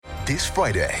This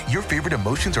Friday, your favorite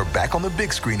emotions are back on the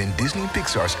big screen in Disney and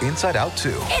Pixar's Inside Out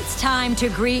 2. It's time to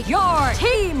greet your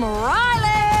Team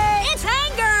Riley! It's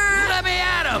anger! Let me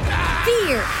at him!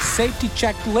 Fear! Safety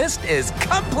checklist is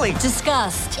complete!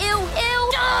 Disgust! Ew,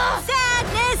 ew!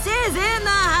 Sadness is in the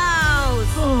house!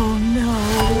 Oh, no.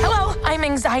 Hello, I'm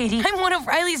anxiety. I'm one of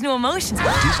Riley's new emotions.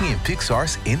 Disney and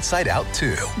Pixar's Inside Out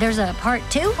 2. There's a part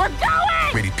 2? We're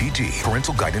going! Rated PG.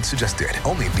 Parental guidance suggested.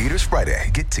 Only in theaters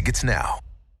Friday. Get tickets now.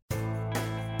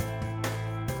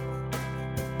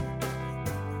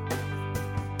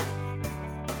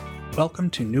 Welcome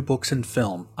to New Books in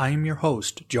Film. I am your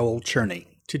host, Joel Cherney.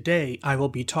 Today, I will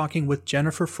be talking with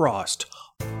Jennifer Frost.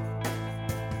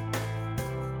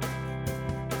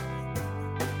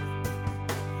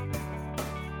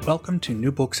 Welcome to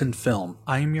New Books in Film.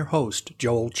 I am your host,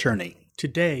 Joel Cherney.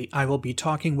 Today, I will be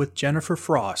talking with Jennifer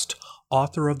Frost,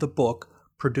 author of the book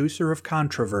Producer of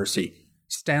Controversy,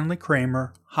 Stanley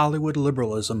Kramer, Hollywood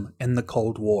Liberalism and the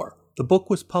Cold War. The book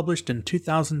was published in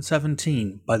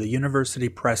 2017 by the University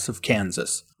Press of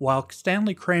Kansas. While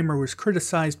Stanley Kramer was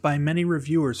criticized by many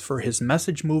reviewers for his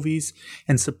message movies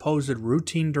and supposed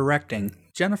routine directing,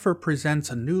 Jennifer presents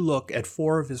a new look at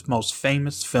 4 of his most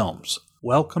famous films.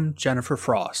 Welcome, Jennifer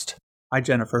Frost. Hi,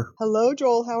 Jennifer. Hello,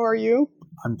 Joel. How are you?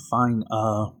 I'm fine.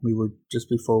 We were just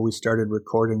before we started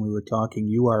recording, we were talking.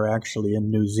 You are actually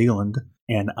in New Zealand,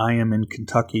 and I am in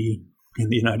Kentucky in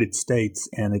the United States,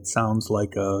 and it sounds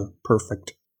like a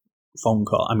perfect phone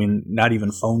call. I mean, not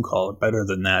even phone call, better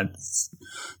than that.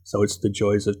 So it's the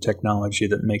joys of technology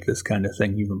that make this kind of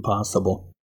thing even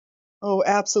possible. Oh,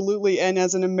 absolutely. And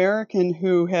as an American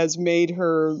who has made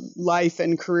her life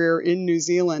and career in New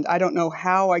Zealand, I don't know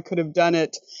how I could have done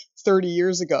it 30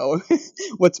 years ago.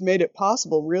 What's made it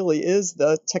possible really is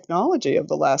the technology of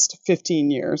the last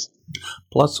 15 years.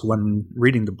 Plus, when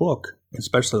reading the book,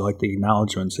 especially like the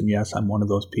acknowledgments, and yes, I'm one of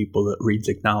those people that reads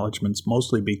acknowledgments,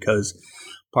 mostly because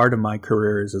part of my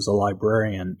career is as a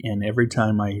librarian, and every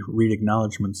time I read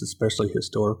acknowledgments, especially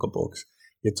historical books,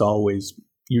 it's always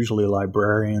usually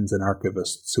librarians and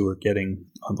archivists who are getting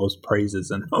those praises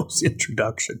and those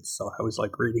introductions. So I was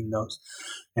like reading those.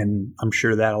 And I'm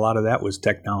sure that a lot of that was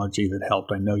technology that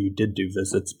helped. I know you did do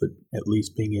visits, but at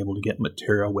least being able to get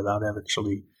material without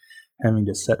actually having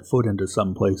to set foot into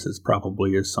some places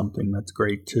probably is something that's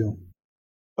great too.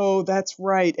 Oh, that's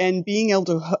right. And being able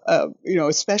to,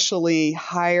 especially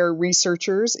hire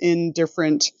researchers in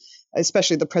different,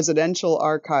 especially the presidential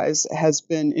archives, has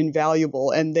been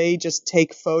invaluable. And they just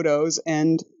take photos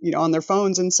and, on their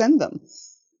phones and send them.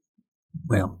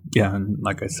 Well, yeah, and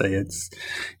like I say,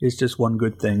 it's just one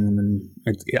good thing.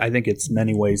 And I think it's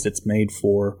many ways it's made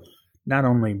for not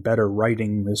only better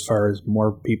writing as far as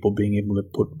more people being able to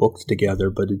put books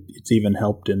together, but it's even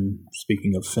helped in,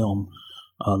 speaking of film,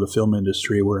 the film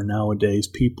industry, where nowadays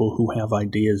people who have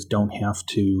ideas don't have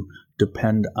to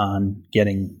depend on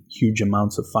getting huge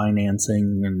amounts of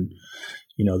financing, and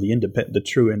the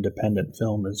true independent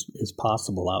film is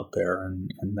possible out there,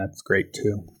 and that's great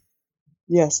too.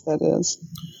 Yes, that is.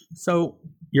 So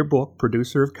your book,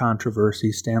 Producer of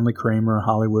Controversy, Stanley Kramer,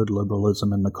 Hollywood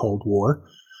Liberalism and the Cold War,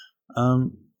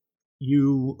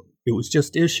 it was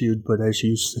just issued, but as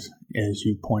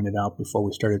you pointed out before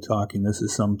we started talking, this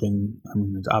is something,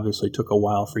 it obviously took a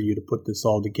while for you to put this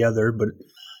all together, but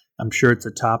I'm sure it's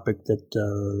a topic that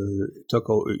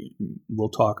we'll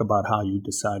talk about how you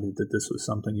decided that this was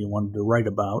something you wanted to write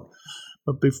about.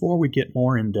 But before we get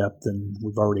more in depth, and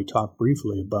we've already talked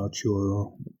briefly about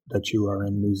that you are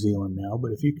in New Zealand now,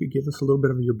 but if you could give us a little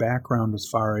bit of your background as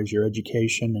far as your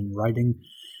education and writing,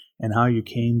 and how you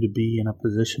came to be in a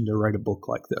position to write a book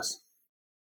like this.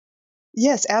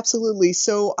 Yes, absolutely.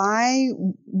 So I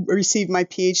received my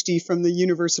PhD from the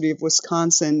University of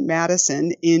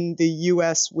Wisconsin-Madison in the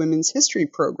U.S. Women's History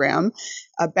program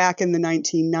back in the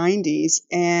 1990s.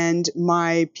 And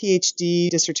my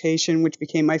PhD dissertation, which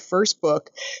became my first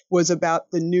book, was about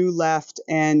the New Left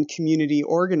and community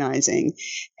organizing.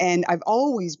 And I've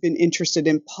always been interested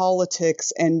in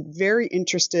politics and very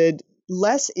interested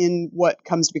less in what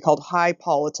comes to be called high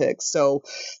politics. So,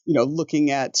 looking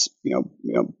at,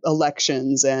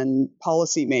 elections and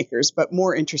policymakers, but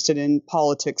more interested in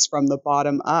politics from the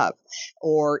bottom up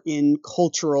or in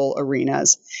cultural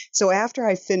arenas. So after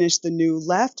I finished the New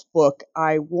Left book,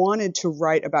 I wanted to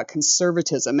write about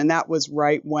conservatism. And that was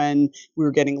right when we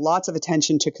were getting lots of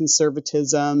attention to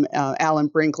conservatism. Alan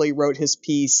Brinkley wrote his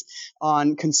piece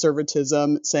on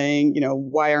conservatism saying,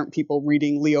 why aren't people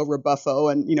reading Leo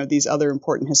Rebuffo and, these other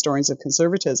important historians of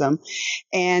conservatism.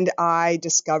 And I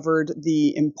discovered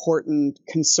the important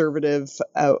conservative,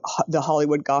 the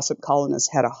Hollywood gossip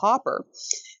columnist Hedda Hopper.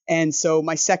 And so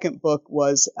my second book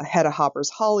was Hedda Hopper's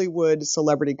Hollywood,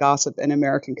 Celebrity Gossip and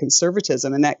American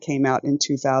Conservatism, and that came out in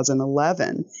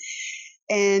 2011.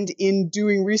 And in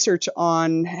doing research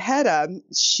on Hedda,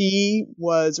 she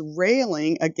was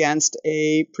railing against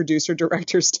a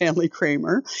producer-director, Stanley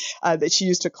Kramer, that she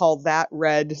used to call that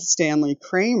red Stanley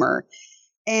Kramer.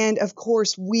 And of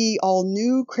course, we all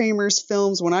knew Kramer's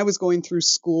films. When I was going through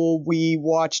school, we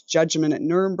watched Judgment at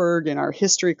Nuremberg in our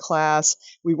history class.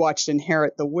 We watched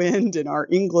Inherit the Wind in our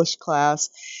English class.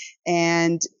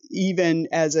 And even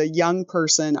as a young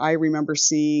person, I remember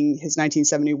seeing his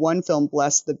 1971 film,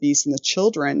 Bless the Beast and the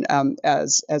Children,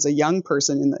 as a young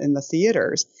person in the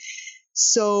theaters.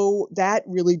 So that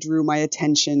really drew my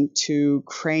attention to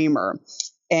Kramer.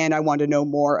 And I wanted to know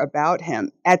more about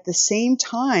him. At the same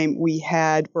time, we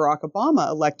had Barack Obama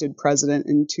elected president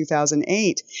in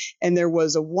 2008. And there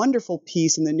was a wonderful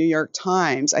piece in the New York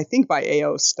Times, I think by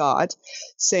A.O. Scott,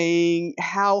 saying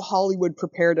how Hollywood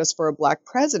prepared us for a black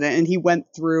president. And he went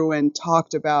through and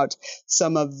talked about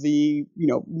some of the,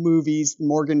 movies,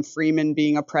 Morgan Freeman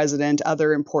being a president,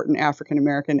 other important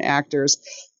African-American actors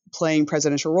playing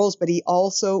presidential roles, but he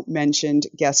also mentioned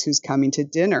Guess Who's Coming to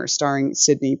Dinner, starring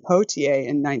Sidney Poitier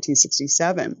in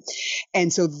 1967.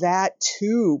 And so that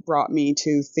too brought me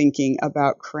to thinking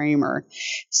about Kramer.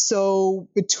 So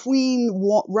between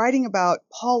writing about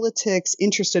politics,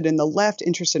 interested in the left,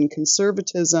 interested in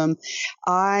conservatism,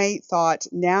 I thought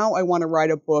now I want to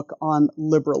write a book on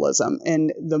liberalism.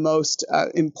 And the most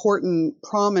important,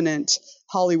 prominent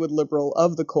Hollywood liberal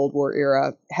of the Cold War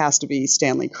era has to be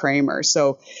Stanley Kramer.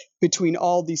 So between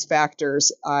all these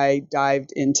factors, I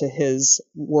dived into his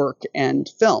work and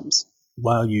films.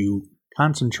 While you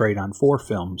concentrate on 4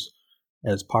 films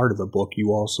as part of the book, you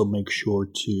also make sure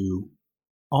to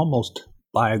almost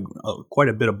quite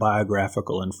a bit of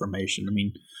biographical information. I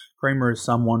mean, Kramer is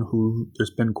someone who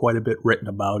there's been quite a bit written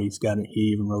about. He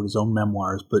even wrote his own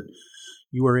memoirs, but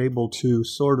you were able to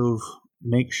sort of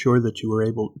make sure that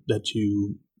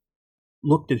you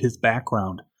looked at his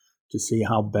background to see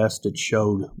how best it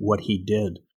showed what he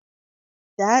did.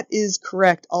 That is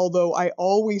correct, although I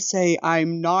always say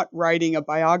I'm not writing a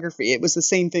biography. It was the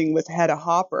same thing with Hedda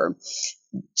Hopper.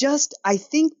 I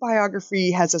think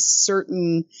biography has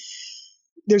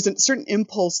there's a certain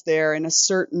impulse there and a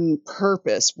certain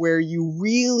purpose where you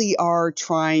really are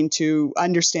trying to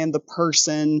understand the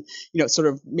person, sort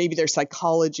of maybe their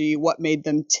psychology, what made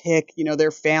them tick,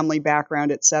 their family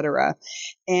background, etc.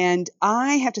 And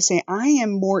I have to say, I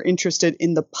am more interested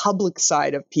in the public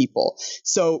side of people.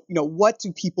 So, what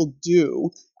do people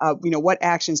do? What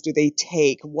actions do they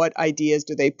take? What ideas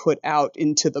do they put out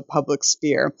into the public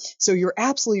sphere? So you're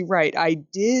absolutely right. I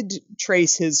did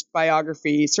trace his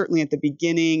biography, certainly at the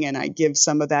beginning, and I give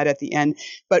some of that at the end.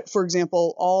 But for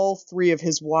example, all 3 of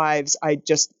his wives, I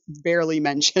just barely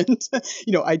mentioned.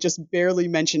 I just barely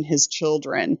mentioned his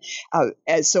children.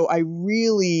 So I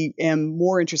really am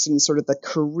more interested in sort of the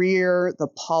career, the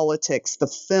politics, the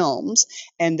films,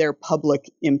 and their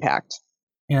public impact.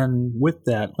 And with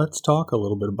that, let's talk a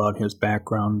little bit about his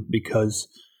background, because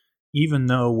even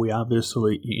though we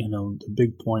obviously, the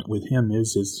big point with him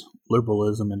is his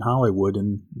liberalism in Hollywood,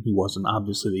 and he wasn't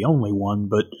obviously the only one,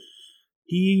 but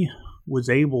he was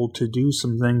able to do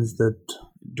some things that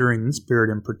during this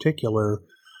period in particular,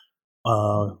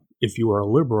 if you were a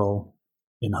liberal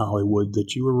in Hollywood,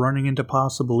 that you were running into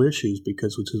possible issues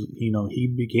because,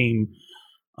 he became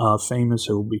famous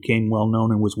or became well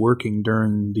known and was working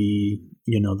during the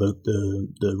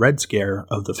Red Scare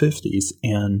of the 50s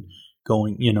and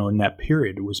going, in that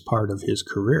period, it was part of his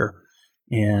career.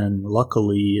 And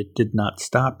luckily it did not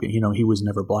stop. He was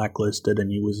never blacklisted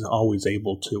and he was always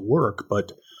able to work.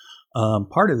 But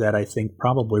part of that, I think,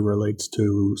 probably relates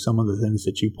to some of the things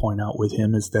that you point out with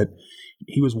him, is that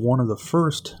he was one of the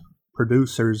first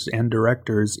producers and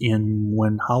directors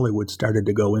when Hollywood started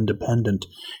to go independent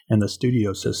and the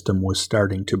studio system was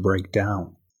starting to break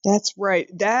down. That's right.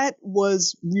 That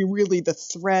was really the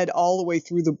thread all the way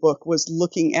through the book, was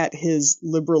looking at his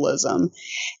liberalism.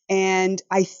 And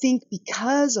I think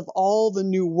because of all the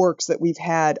new works that we've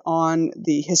had on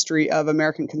the history of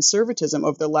American conservatism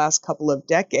over the last couple of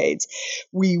decades,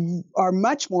 we are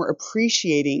much more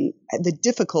appreciating the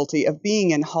difficulty of being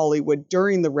in Hollywood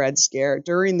during the Red Scare,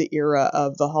 during the era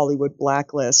of the Hollywood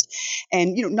blacklist,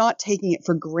 and not taking it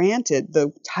for granted,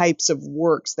 the types of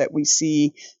works that we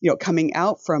see coming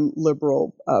out from from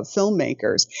liberal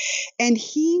filmmakers. And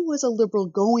he was a liberal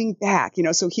going back,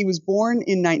 so he was born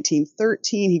in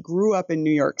 1913. He grew up in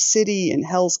New York City in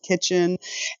Hell's Kitchen,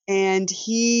 and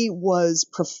he was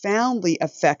profoundly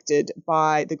affected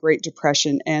by the Great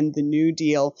Depression and the New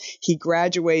Deal. He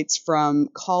graduates from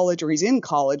college, or he's in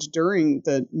college during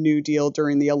the New Deal,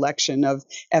 during the election of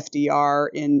FDR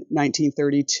in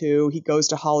 1932. He goes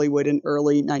to Hollywood in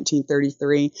early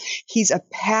 1933. He's a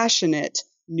passionate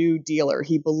New Dealer.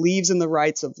 He believes in the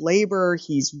rights of labor.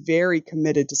 He's very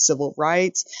committed to civil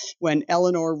rights. When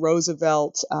Eleanor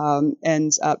Roosevelt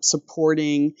ends up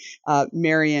supporting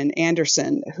Marian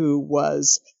Anderson, who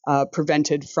was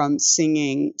prevented from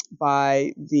singing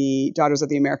by the Daughters of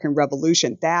the American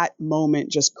Revolution, that moment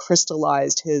just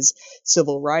crystallized his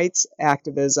civil rights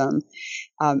activism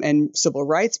and civil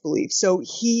rights beliefs. So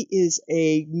he is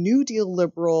a New Deal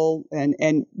liberal,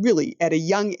 and really at a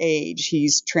young age,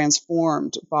 he's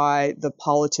transformed by the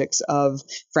politics of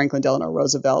Franklin Delano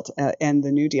Roosevelt and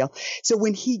the New Deal. So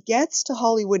when he gets to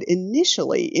Hollywood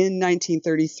initially in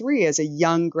 1933 as a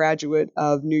young graduate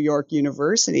of New York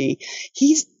University,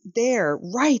 he's there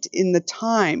right in the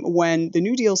time when the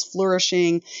New Deal's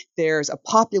flourishing. There's a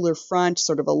Popular Front,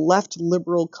 sort of a left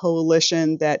liberal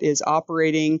coalition that is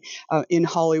operating in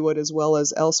Hollywood as well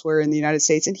as elsewhere in the United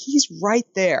States. And he's right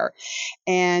there.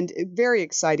 And a very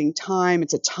exciting time.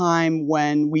 It's a time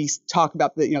when we talk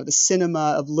about the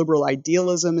cinema of liberal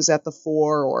idealism is at the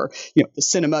fore, or, the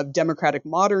cinema of democratic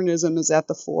modernism is at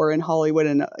the fore in Hollywood.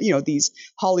 And, these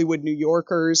Hollywood New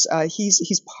Yorkers,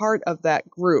 he's part of that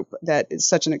group that is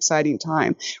such an exciting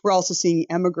time. We're also seeing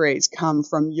emigres come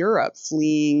from Europe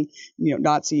fleeing,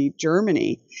 Nazi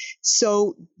Germany.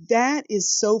 So that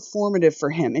is so formative for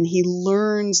him. And he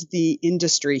learns the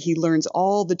industry. He learns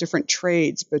all the different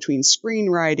trades between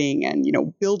screenwriting and,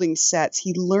 building sets.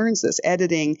 He learns this,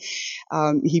 editing.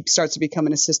 He starts to become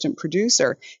an assistant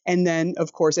producer. And then,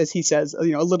 of course, as he says, a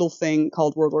little thing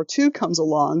called World War II comes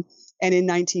along. And in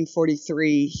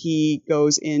 1943, he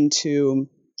goes into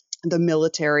the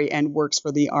military and works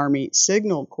for the Army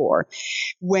Signal Corps.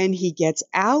 When he gets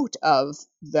out of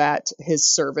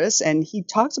his service, and he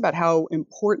talks about how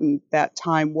important that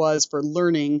time was for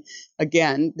learning,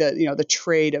 again, the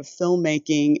trade of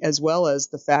filmmaking, as well as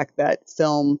the fact that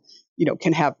film,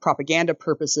 can have propaganda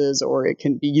purposes, or it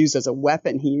can be used as a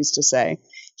weapon, he used to say.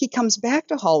 He comes back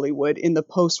to Hollywood in the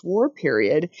post-war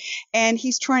period, and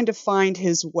he's trying to find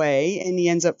his way, and he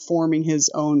ends up forming his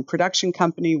own production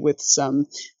company with some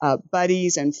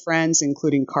buddies and friends,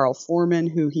 including Carl Foreman,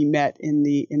 who he met in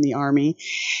the Army.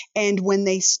 And when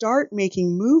they start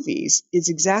making movies, is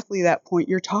exactly that point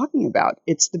you're talking about.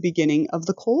 It's the beginning of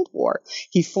the Cold War.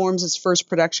 He forms his first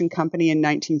production company in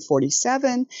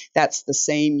 1947. That's the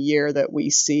same year that we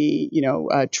see,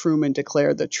 Truman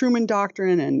declare the Truman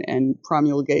Doctrine and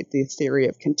promulgate the theory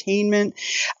of containment.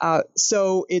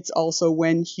 So it's also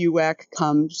when HUAC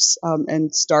comes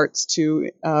and starts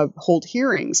to hold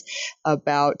hearings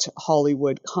about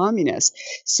Hollywood communists.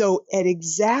 So at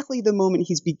exactly the moment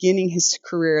he's beginning his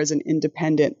career as an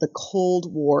independent, the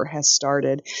Cold War has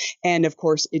started. And of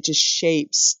course, it just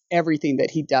shapes everything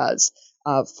that he does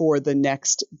for the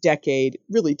next decade,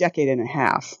 really decade and a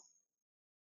half.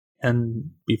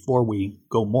 And before we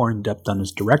go more in depth on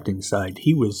his directing side,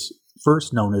 he was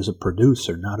first known as a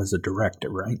producer, not as a director,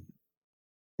 right?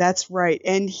 That's right.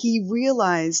 And he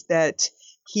realized that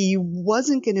he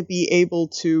wasn't going to be able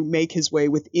to make his way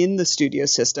within the studio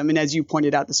system. And as you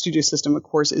pointed out, the studio system, of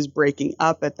course, is breaking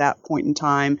up at that point in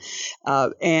time.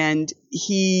 But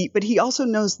he also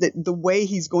knows that the way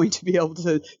he's going to be able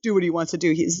to do what he wants to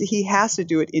do, he has to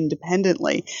do it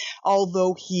independently.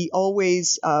 Although he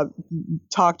always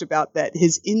talked about that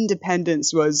his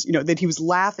independence was, that he was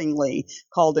laughingly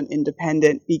called an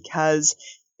independent because,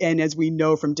 and as we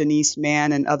know from Denise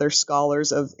Mann and other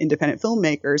scholars of independent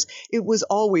filmmakers, it was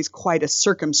always quite a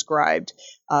circumscribed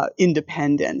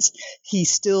independence. He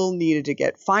still needed to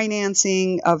get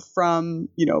financing from,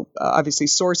 obviously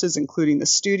sources, including the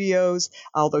studios,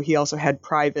 although he also had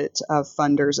private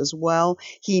funders as well.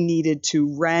 He needed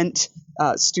to rent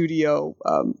studio,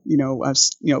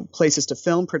 places to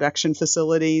film, production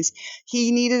facilities.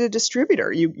 He needed a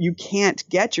distributor. You can't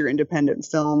get your independent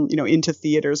film, into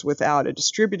theaters without a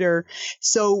distributor.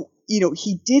 So,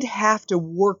 he did have to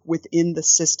work within the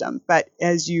system. But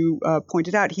as you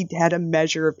pointed out, he had a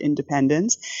measure of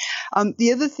independence.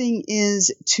 The other thing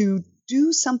is to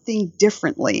do something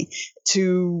differently,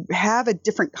 to have a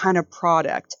different kind of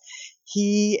product.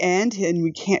 He and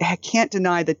we can't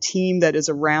deny the team that is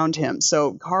around him.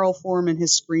 So Carl Foreman,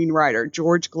 his screenwriter,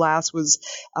 George Glass was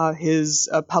his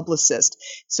publicist.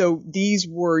 So these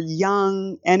were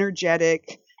young,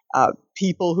 energetic,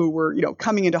 people who were,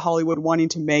 coming into Hollywood wanting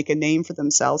to make a name for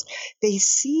themselves, they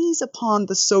seize upon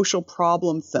the social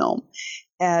problem film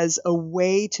as a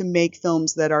way to make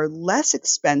films that are less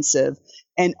expensive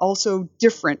and also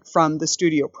different from the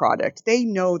studio product. They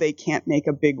know they can't make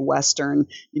a big Western,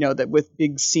 that with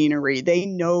big scenery. They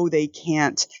know they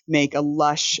can't make a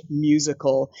lush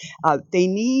musical. They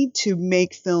need to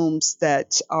make films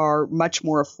that are much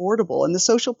more affordable. And the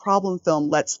social problem film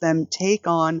lets them take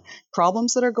on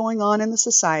problems that are going on in the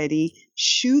society,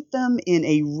 shoot them in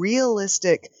a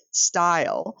realistic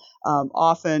style,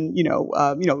 often,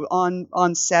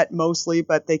 on set mostly,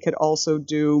 but they could also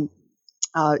do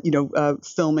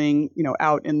filming,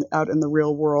 out in the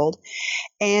real world.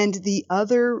 And the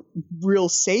other real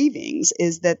savings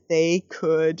is that they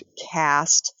could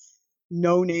cast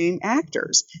no-name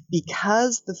actors.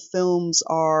 Because the films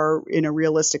are in a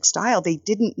realistic style, they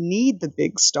didn't need the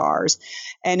big stars.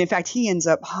 And in fact, he ends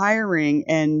up hiring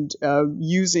and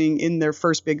using in their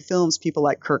first big films people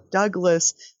like Kirk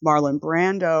Douglas, Marlon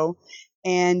Brando.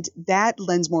 And that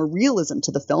lends more realism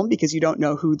to the film because you don't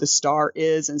know who the star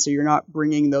is. And so you're not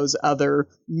bringing those other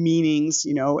meanings,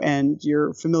 and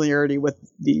your familiarity with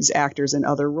these actors in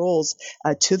other roles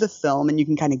to the film. And you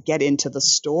can kind of get into the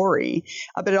story.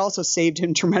 But it also saved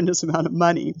him a tremendous amount of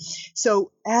money.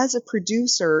 So as a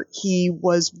producer, he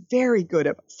was very good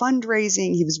at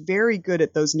fundraising. He was very good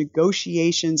at those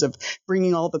negotiations of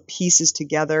bringing all the pieces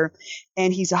together.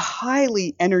 And he's a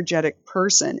highly energetic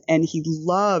person. And he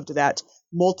loved that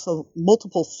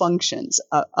multiple functions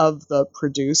of the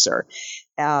producer,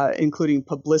 including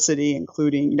publicity,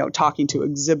 including, talking to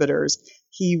exhibitors.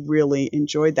 He really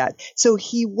enjoyed that. So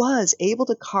he was able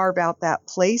to carve out that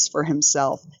place for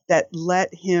himself that let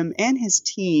him and his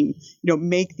team,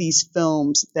 make these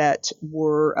films that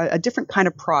were a different kind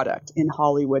of product in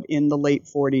Hollywood in the late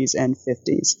 40s and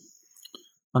 50s.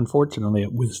 Unfortunately,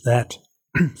 it was that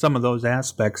some of those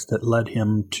aspects that led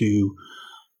him to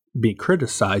be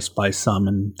criticized by some,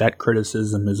 and that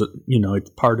criticism is, it's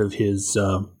part of his,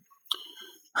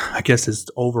 his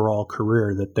overall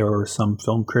career, that there were some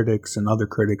film critics and other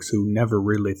critics who never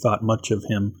really thought much of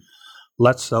him,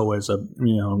 less so as his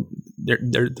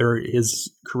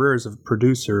career as a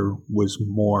producer was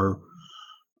more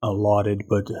lauded,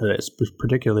 but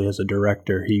particularly as a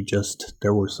director,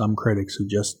 there were some critics who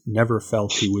just never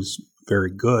felt he was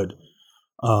very good.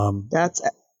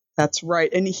 That's right,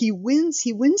 and he wins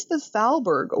the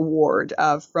Thalberg Award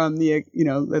from the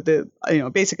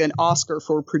basically an Oscar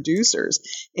for producers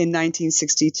in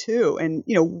 1962, and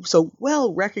so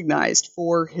well recognized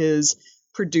for his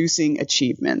producing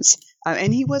achievements.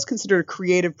 And he was considered a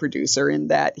creative producer in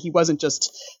that he wasn't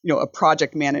just a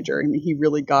project manager. I mean, he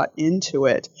really got into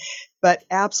it. But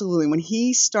absolutely, when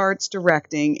he starts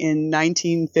directing in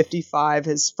 1955,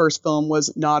 his first film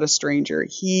was Not a Stranger.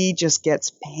 He just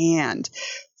gets panned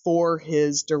for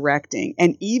his directing.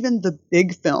 And even the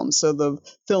big films, so the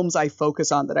films I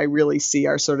focus on that I really see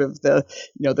are sort of the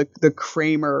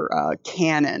Kramer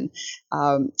canon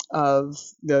of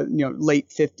the late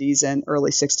 50s and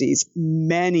early 60s.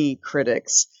 Many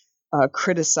critics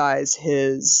criticize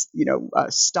his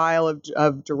style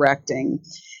of directing.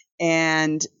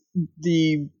 And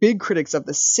the big critics of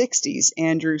the 60s,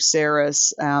 Andrew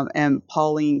Sarris and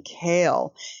Pauline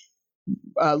Kael,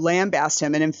 lambast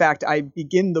him. And in fact, I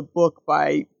begin the book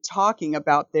by talking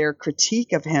about their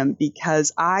critique of him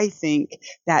because I think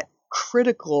that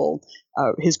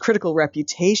his critical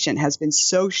reputation has been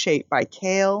so shaped by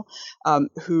Kael,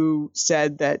 who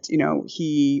said that,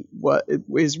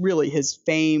 is really his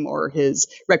fame or his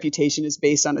reputation is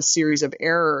based on a series of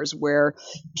errors where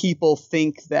people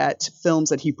think that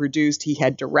films that he produced, he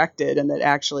had directed, and that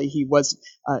actually he was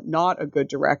not a good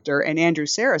director. And Andrew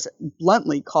Sarris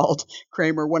bluntly called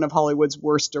Kramer one of Hollywood's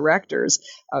worst directors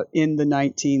in the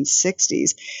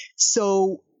 1960s.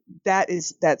 So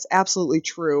that's absolutely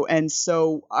true. And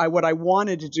so what I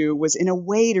wanted to do was, in a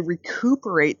way, to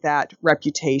recuperate that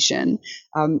reputation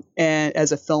and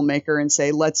as a filmmaker and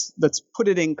say, let's put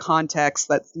it in context.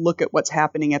 Let's look at what's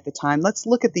happening at the time. Let's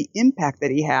look at the impact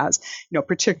that he has,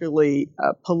 particularly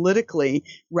politically,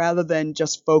 rather than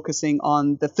just focusing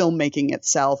on the filmmaking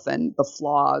itself and the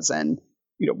flaws and,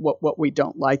 what we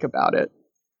don't like about it.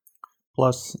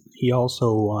 Plus, he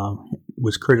also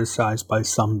was criticized by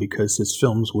some because his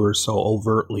films were so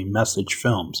overtly message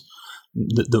films.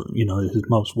 His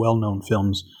most well-known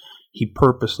films, he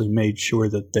purposely made sure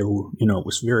that there were, it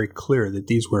was very clear that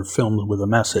these were films with a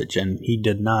message, and he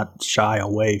did not shy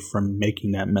away from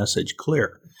making that message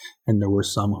clear. And there were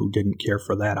some who didn't care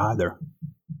for that either.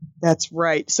 That's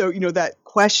right. So, that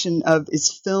question of,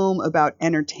 is film about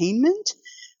entertainment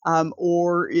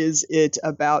or is it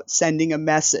about sending a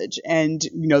message? And,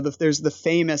 there's the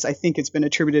famous, I think it's been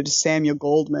attributed to Samuel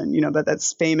Goldman,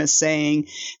 that's famous saying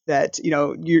that,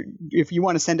 if you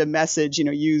want to send a message,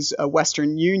 use a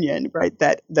Western Union, right?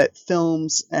 That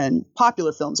films and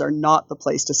popular films are not the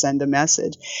place to send a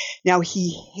message. Now,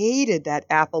 he hated that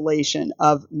appellation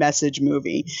of message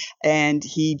movie, and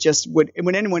he just would,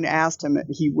 when anyone asked him,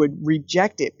 he would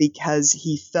reject it because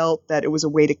he felt that it was a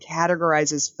way to categorize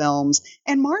his films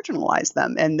and marginalize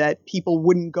them, and that people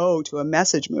wouldn't go to a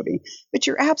message movie. But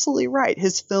you're absolutely right.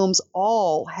 His films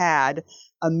all had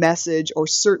a message, or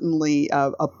certainly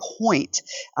a point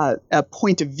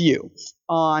of view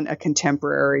on a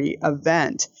contemporary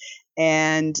event.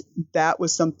 And that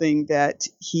was something that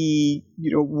he,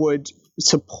 would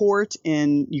support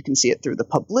in. You can see it through the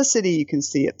publicity. You can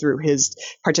see it through his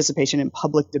participation in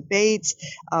public debates.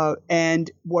 And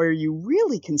where you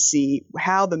really can see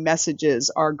how the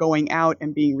messages are going out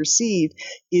and being received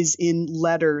is in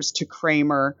letters to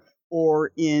Kramer,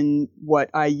 or in what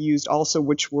I used also,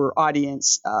 which were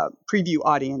preview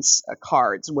audience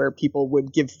cards, where people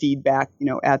would give feedback,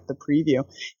 at the preview.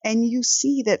 And you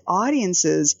see that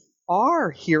audiences are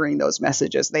hearing those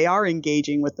messages. They are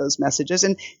engaging with those messages,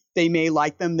 and they may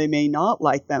like them, they may not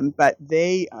like them, but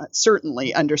they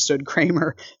certainly understood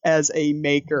Kramer as a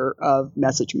maker of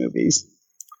message movies.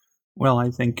 Well,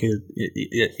 I think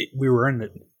we were in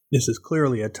it. This is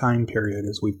clearly a time period,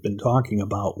 as we've been talking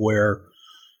about, where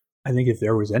I think if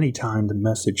there was any time the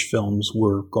message films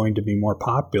were going to be more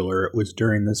popular, it was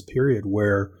during this period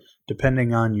where,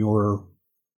 depending on your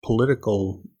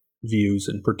political views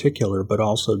in particular, but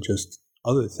also just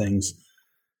other things,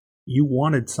 you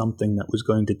wanted something that was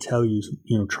going to tell you,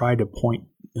 try to point,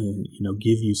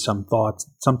 give you some thoughts,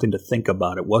 something to think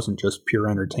about. It wasn't just pure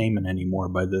entertainment anymore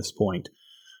by this point.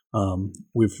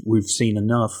 We've seen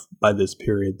enough by this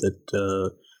period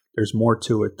that there's more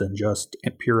to it than just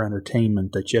pure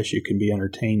entertainment, that yes, you can be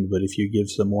entertained, but if you give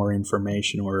some more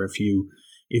information, or if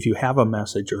you have a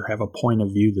message or have a point of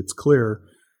view that's clear,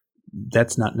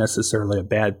 that's not necessarily a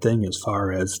bad thing as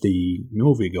far as the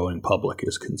movie-going public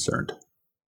is concerned.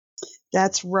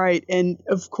 That's right. And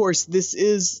of course, this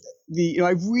is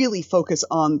I really focus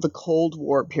on the Cold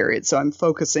War period. So I'm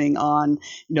focusing on,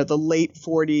 the late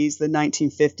 40s, the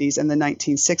 1950s, and the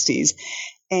 1960s.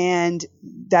 And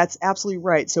that's absolutely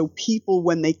right. So people,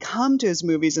 when they come to his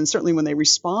movies, and certainly when they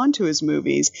respond to his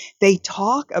movies, they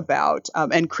talk about,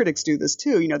 and critics do this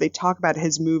too, they talk about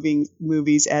his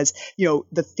movies as,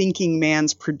 the thinking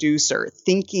man's producer,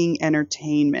 thinking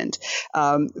entertainment.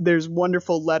 There's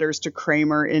wonderful letters to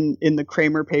Kramer in the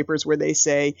Kramer papers where they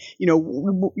say,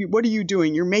 what are you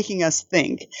doing? You're making us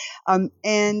think.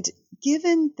 And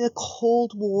given the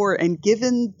Cold War, and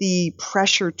given the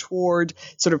pressure toward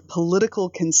sort of political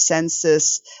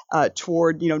consensus,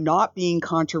 toward, not being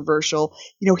controversial,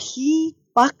 he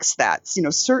bucks that.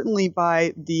 Certainly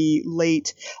by the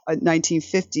late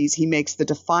 1950s, he makes The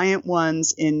Defiant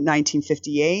Ones in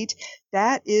 1958.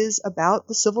 That is about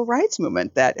the civil rights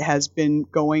movement that has been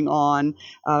going on,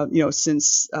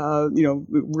 since,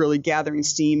 really gathering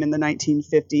steam in the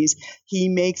 1950s. He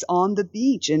makes On the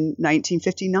Beach in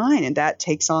 1959, and that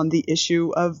takes on the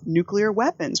issue of nuclear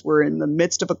weapons. We're in the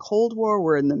midst of a Cold War.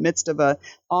 We're in the midst of a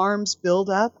arms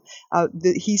buildup.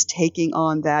 He's taking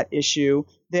on that issue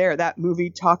there. That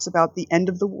movie talks about the end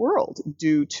of the world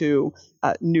due to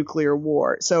nuclear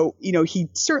war. So, he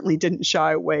certainly didn't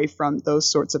shy away from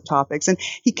those sorts of topics. And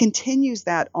he continues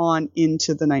that on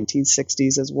into the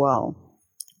 1960s as well.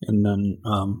 And then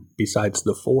besides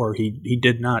The Four, he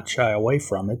did not shy away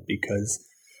from it, because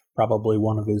probably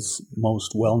one of his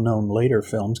most well-known later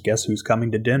films, Guess Who's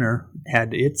Coming to Dinner,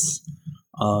 had its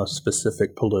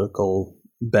specific political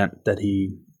bent that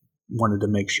he wanted to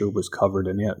make sure was covered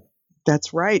in it.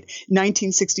 That's right.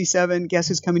 1967, Guess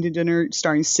Who's Coming to Dinner,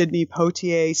 starring Sidney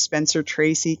Poitier, Spencer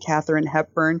Tracy, Katharine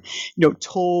Hepburn,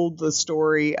 told the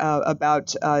story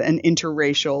about an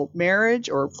interracial marriage,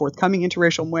 or forthcoming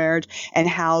interracial marriage, and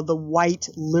how the white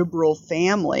liberal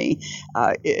family,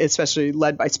 especially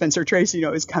led by Spencer Tracy,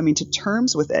 is coming to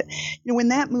terms with it. When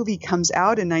that movie comes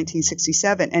out in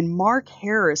 1967, and Mark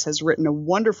Harris has written a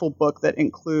wonderful book that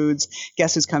includes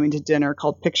Guess Who's Coming to Dinner,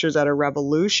 called Pictures at a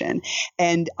Revolution,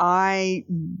 and I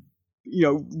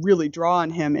really draw on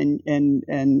him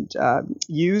and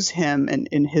use him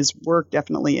in his work,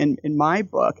 definitely in my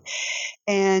book.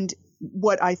 And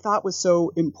what I thought was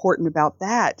so important about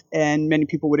that, and many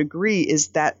people would agree,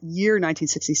 is that year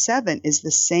 1967 is the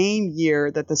same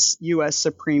year that the U.S.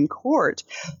 Supreme Court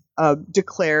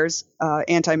declares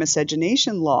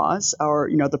anti-miscegenation laws, or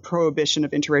the prohibition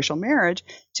of interracial marriage,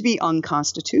 to be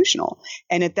unconstitutional.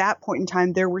 And at that point in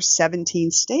time, there were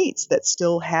 17 states that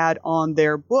still had on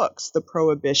their books the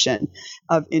prohibition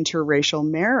of interracial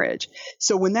marriage.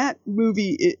 So when that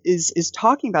movie is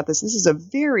talking about this is a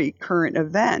very current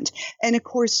event. And of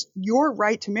course, your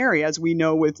right to marry, as we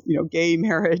know with gay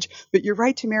marriage, but your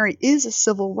right to marry is a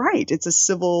civil right. It's a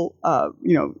civil,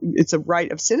 it's a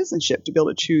right of citizenship to be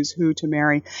able to choose who to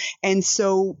marry. And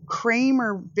so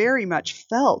Kramer very much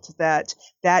felt that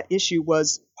issue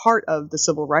was part of the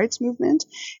civil rights movement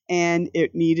and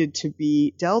it needed to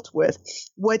be dealt with.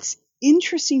 What's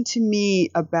interesting to me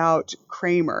about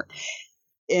Kramer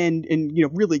and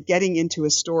really getting into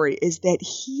his story is that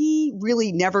he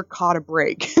really never caught a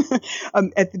break.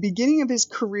 At the beginning of his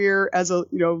career as a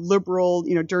liberal,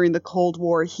 during the Cold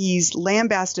War, he's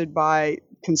lambasted by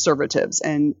conservatives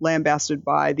and lambasted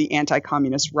by the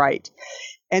anti-communist right.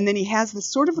 And then he has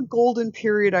this sort of a golden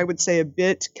period, I would say, a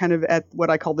bit kind of at what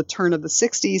I call the turn of the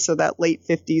 60s, so that late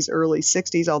 50s, early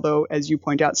 60s, although, as you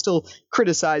point out, still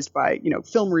criticized by,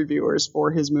 film reviewers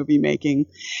for his movie making.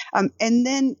 And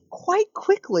then quite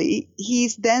quickly, he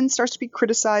then starts to be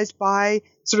criticized by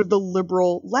sort of the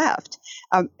liberal left.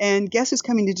 And Guess Who's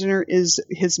Coming to Dinner is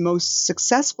his most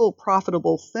successful,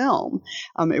 profitable film.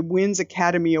 It wins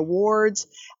Academy Awards.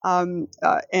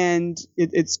 And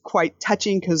it's quite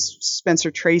touching because Spencer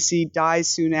Tracy dies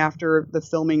soon after the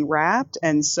filming wrapped.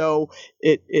 And so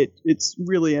it's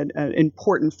really an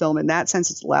important film in that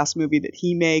sense. It's the last movie that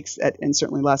he makes, and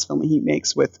certainly the last film he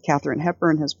makes with Katharine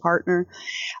Hepburn, his partner.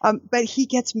 But he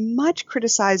gets much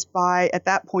criticized by, at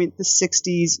that point, the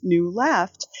 60s New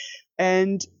Left.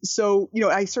 And so,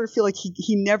 I sort of feel like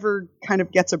he never kind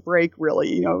of gets a break,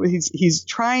 really. He's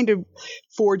trying to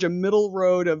forge a middle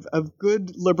road of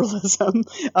good liberalism,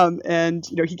 and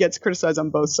he gets criticized on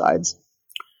both sides.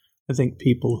 I think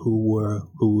people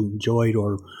who enjoyed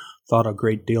or thought a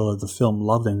great deal of the film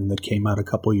Loving that came out a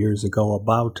couple years ago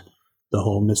about the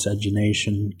whole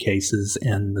miscegenation cases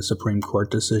and the Supreme Court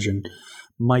decision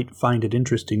might find it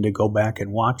interesting to go back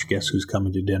and watch Guess Who's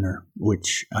Coming to Dinner,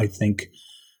 which I think,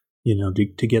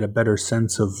 to get a better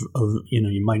sense of,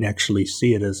 you might actually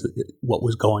see it as what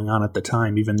was going on at the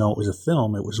time. Even though it was a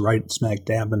film, it was right smack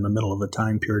dab in the middle of a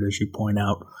time period, as you point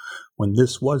out, when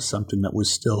this was something that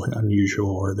was still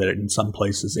unusual or that in some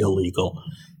places illegal.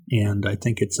 And I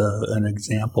think it's an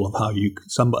example of how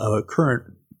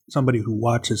somebody who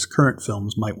watches current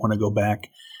films might want to go back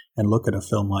and look at a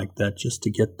film like that just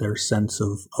to get their sense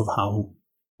of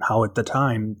how at the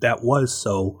time that was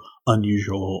so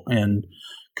unusual and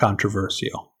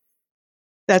controversial.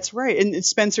 That's right. And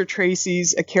Spencer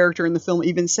Tracy's a character in the film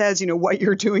even says, what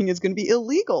you're doing is going to be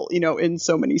illegal, in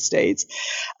so many states.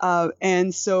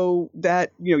 And so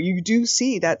that, you do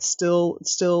see that's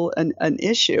still an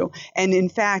issue. And in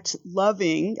fact,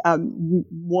 Loving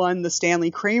won the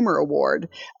Stanley Kramer Award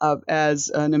as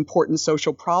an important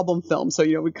social problem film. So,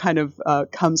 it kind of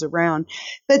comes around.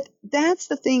 But that's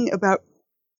the thing about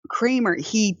Kramer.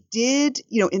 He did,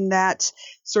 in that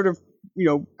sort of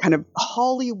kind of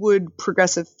Hollywood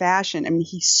progressive fashion. I mean,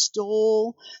 he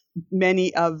stole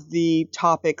many of the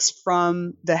topics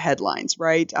from the headlines,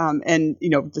 right? And,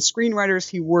 the screenwriters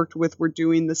he worked with were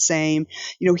doing the same.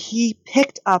 He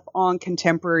picked up on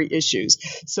contemporary issues.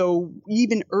 So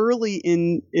even early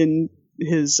in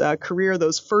his career,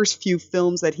 those first few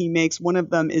films that he makes, one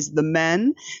of them is The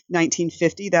Men,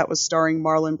 1950. That was starring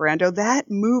Marlon Brando. That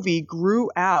movie grew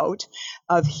out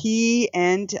of he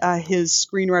and his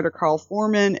screenwriter Carl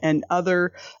Foreman and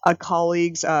other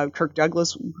colleagues, Kirk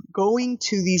Douglas, going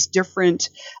to these different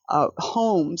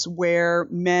homes where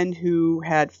men who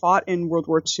had fought in World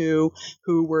War II,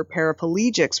 who were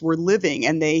paraplegics, were living,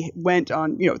 and they went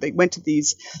to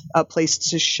these places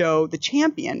to show The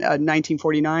Champion, a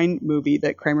 1949 movie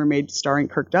that Kramer made starring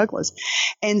Kirk Douglas.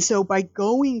 And so by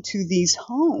going to these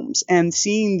homes and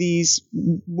seeing these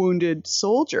wounded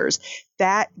soldiers,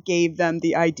 that gave them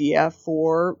the idea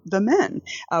for The Men,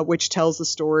 which tells the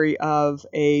story of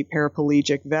a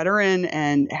paraplegic veteran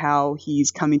and how he's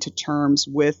coming to terms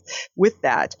with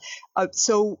that.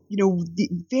 So, the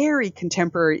very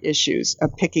contemporary issues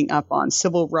of picking up on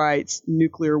civil rights,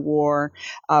 nuclear war.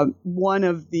 One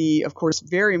of the, of course,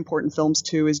 very important films,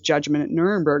 too, is Judgment at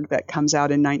Nuremberg that comes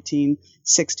out in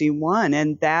 1961.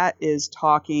 And that is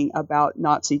talking about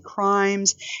Nazi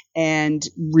crimes and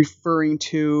referring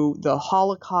to the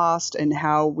Holocaust and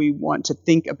how we want to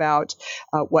think about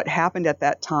what happened at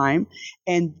that time.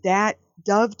 And that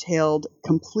dovetailed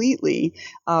completely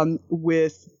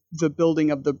with the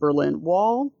building of the Berlin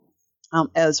Wall,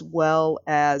 as well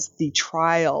as the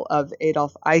trial of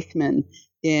Adolf Eichmann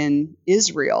in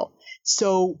Israel.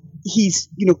 So he's,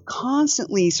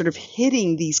 constantly sort of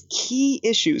hitting these key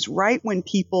issues right when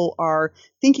people are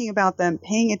thinking about them,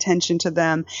 paying attention to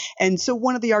them. And so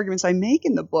one of the arguments I make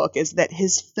in the book is that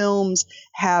his films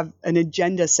have an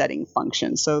agenda setting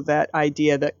function. So that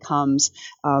idea that comes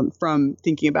from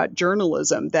thinking about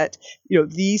journalism, that,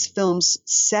 these films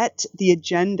set the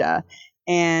agenda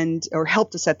or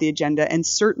help to set the agenda, and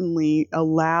certainly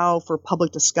allow for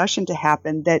public discussion to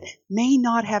happen that may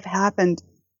not have happened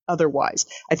otherwise.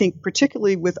 I think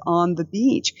particularly with On the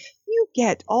Beach, you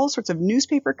get all sorts of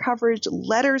newspaper coverage,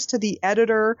 letters to the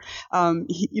editor,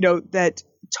 that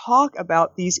talk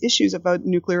about these issues about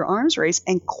nuclear arms race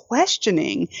and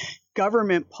questioning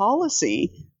government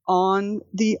policy on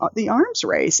the arms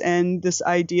race and this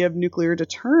idea of nuclear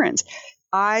deterrence.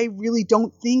 I really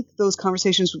don't think those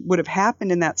conversations would have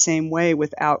happened in that same way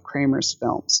without Kramer's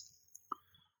films.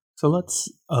 So let's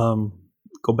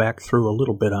go back through a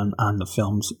little bit on the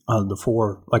films. The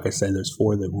four, like I say, there's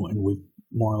four that, and we've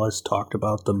more or less talked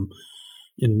about them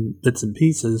in bits and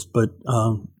pieces, but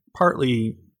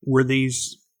partly were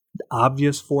these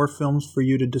obvious four films for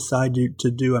you to decide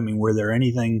to do? I mean, were there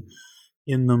anything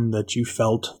in them that you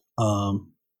felt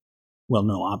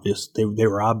obvious. They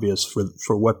were obvious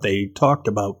for what they talked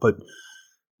about, but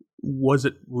was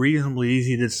it reasonably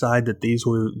easy to decide that these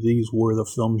were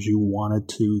the films you wanted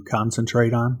to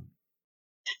concentrate on?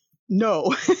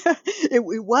 No, it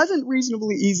wasn't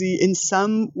reasonably easy in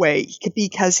some way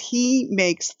because he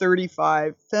makes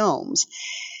 35 films.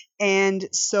 And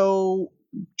so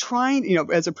trying,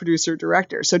 as a producer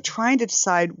director, so trying to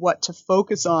decide what to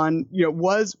focus on,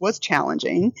 was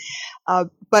challenging.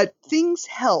 But things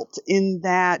helped in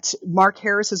that Mark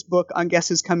Harris's book on Guess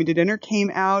Who's Coming to Dinner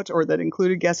came out, or that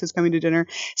included Guess Who's Coming to Dinner.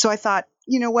 So I thought,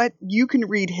 you know what, you can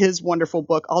read his wonderful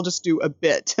book. I'll just do a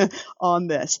bit on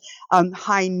this.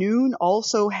 High Noon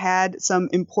also had some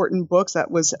important books. That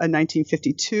was a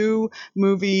 1952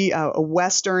 movie, a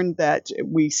Western that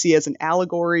we see as an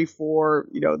allegory for,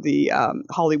 the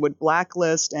Hollywood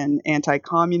blacklist and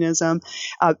anti-communism.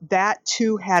 That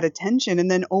too had attention. And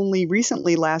then only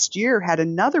recently last year had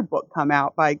another book come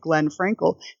out by Glenn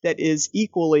Frankel that is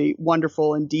equally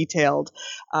wonderful and detailed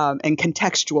and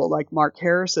contextual, like Mark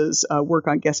Harris's work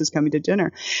on Guess Who's Coming to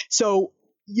Dinner. So,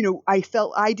 I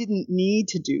felt I didn't need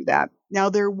to do that. Now,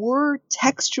 there were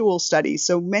textual studies.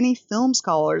 So many film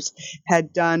scholars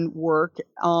had done work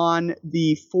on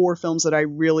the four films that I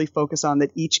really focus on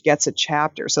that each gets a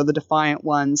chapter. So the Defiant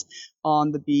Ones,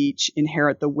 On the Beach,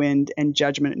 Inherit the Wind, and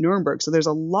Judgment at Nuremberg. So there's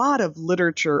a lot of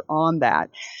literature on that,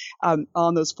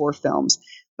 on those four films.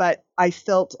 But I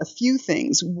felt a few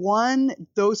things. One,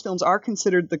 those films are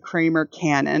considered the Kramer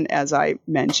canon, as I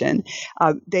mentioned.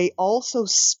 They also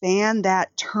span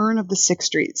that turn of the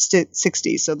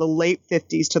 60s, so the late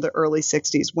 50s to the early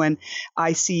 60s, when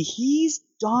I see he's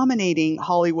dominating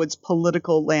Hollywood's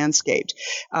political landscape.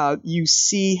 You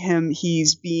see him,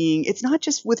 it's not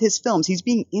just with his films, he's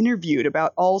being interviewed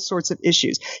about all sorts of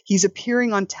issues. He's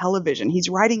appearing on television. He's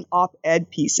writing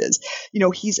op-ed pieces.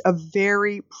 He's a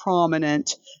very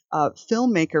prominent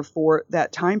filmmaker for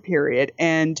that time period.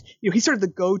 And, he's sort of the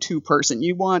go-to person.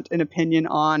 You want an opinion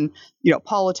on,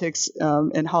 politics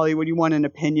in Hollywood. You want an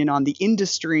opinion on the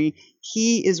industry.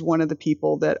 He is one of the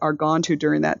people that are gone to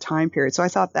during that time period. So I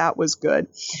thought that was good.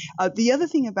 The other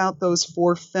thing about those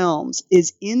four films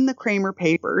is in the Kramer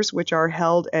papers, which are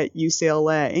held at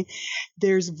UCLA,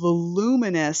 there's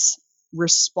voluminous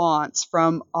response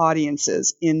from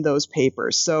audiences in those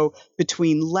papers. So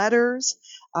between letters,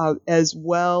 as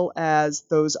well as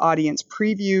those audience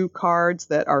preview cards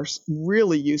that are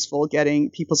really useful, getting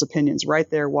people's opinions right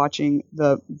there watching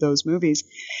those movies.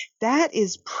 That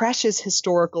is precious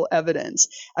historical evidence.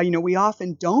 We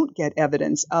often don't get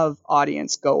evidence of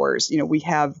audience goers. We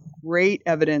have great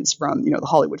evidence from, the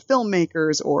Hollywood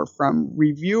filmmakers or from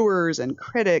reviewers and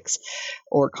critics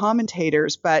or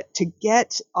commentators, but to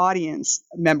get audience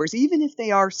members, even if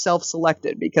they are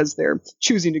self-selected because they're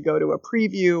choosing to go to a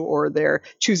preview or they're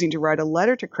choosing to write a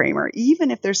letter to Kramer,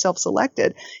 even if they're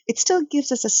self-selected, it still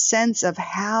gives us a sense of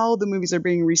how the movies are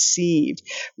being received,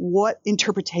 what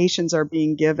interpretations are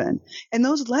being given. And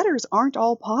those letters aren't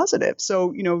all positive.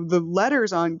 So, the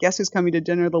letters on Guess Who's Coming to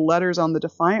Dinner, the letters on The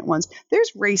Defiant Ones,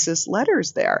 there's racist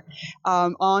letters there.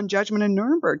 On Judgment in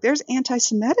Nuremberg, there's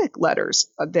anti-Semitic letters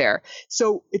there.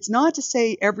 So it's not to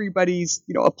say everybody's,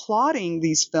 applauding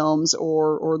these films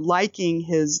or liking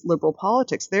his liberal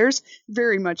politics. There's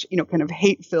very much, kind of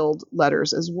hate-filled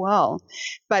letters as well.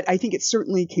 But I think it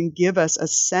certainly can give us a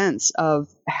sense of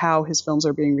how his films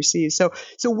are being received. So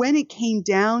when it came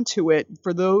down to it,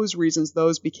 for those reasons,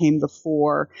 those became the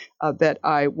four that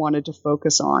I wanted to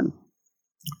focus on.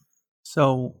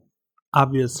 So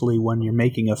obviously, when you're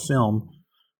making a film,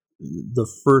 the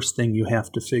first thing you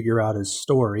have to figure out is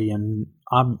story. And,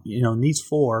 in these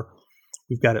four,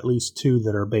 we've got at least two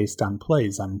that are based on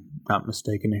plays. I'm not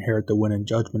mistaken. Inherit the Wind and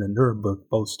Judgment and Nuremberg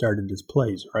both started as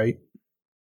plays, right?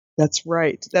 That's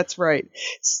right.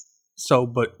 So,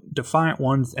 but Defiant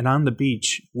Ones and On the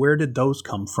Beach, where did those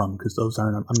come from? Because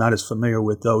I'm not as familiar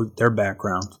with their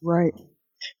background. Right.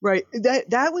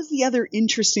 That was the other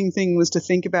interesting thing, was to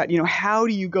think about, how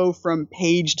do you go from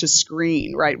page to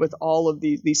screen, right, with all of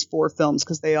these four films,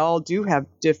 because they all do have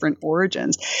different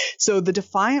origins. So The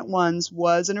Defiant Ones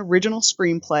was an original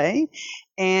screenplay,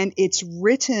 and it's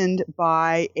written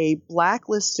by a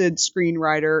blacklisted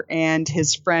screenwriter and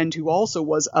his friend, who also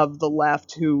was of the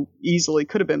left, who easily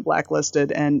could have been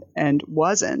blacklisted and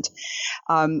wasn't.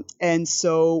 And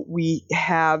so we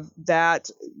have that,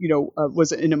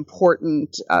 was an important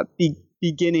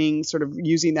beginning, sort of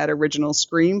using that original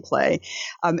screenplay.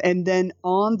 And then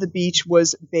On the Beach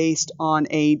was based on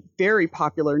a very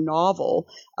popular novel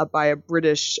by a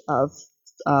British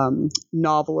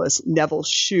novelist, Neville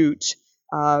Shute.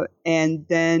 And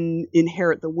then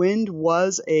Inherit the Wind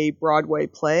was a Broadway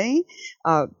play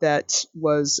that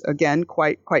was, again,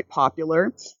 quite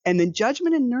popular. And then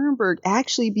Judgment in Nuremberg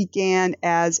actually began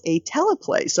as a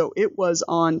teleplay, so it was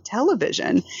on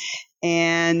television.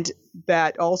 And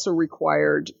that also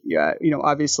required,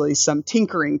 obviously some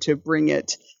tinkering to bring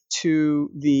it to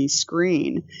the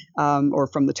screen, or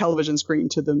from the television screen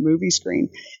to the movie screen.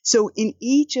 So in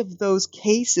each of those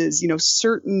cases,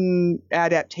 certain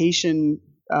adaptation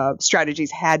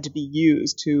strategies had to be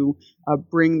used to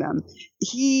bring them.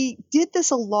 He did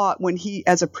this a lot when he,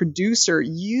 as a producer,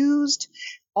 used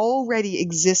already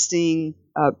existing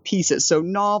pieces, so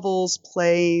novels,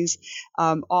 plays,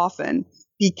 often.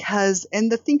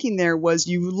 And the thinking there was,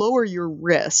 you lower your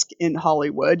risk in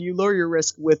Hollywood, you lower your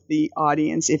risk with the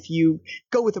audience if you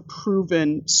go with a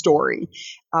proven story.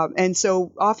 And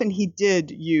so often he did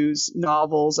use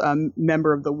novels,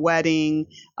 Member of the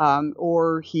Wedding,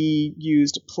 or he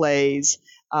used plays.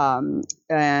 I'm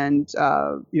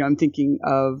thinking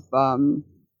of,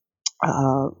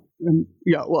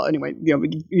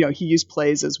 he used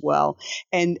plays as well.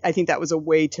 And I think that was a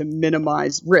way to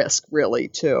minimize risk, really,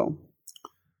 too.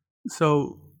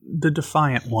 So The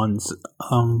Defiant Ones,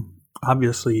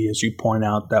 obviously, as you point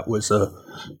out, that was a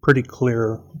pretty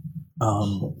clear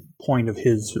point of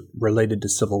his related to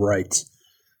civil rights.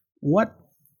 What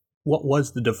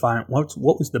was the Defiant? What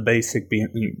was the basic,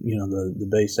 the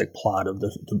basic plot of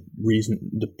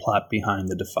the plot behind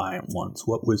The Defiant Ones?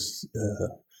 What was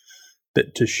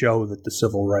to show that the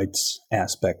civil rights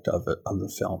aspect of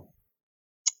the film?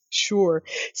 Sure.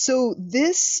 So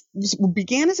this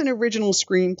began as an original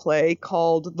screenplay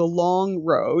called The Long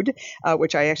Road,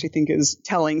 which I actually think is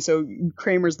telling. So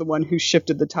Kramer's the one who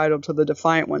shifted the title to The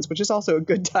Defiant Ones, which is also a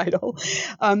good title.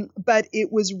 But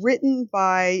it was written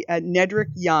by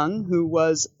Nedrick Young, who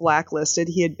was blacklisted.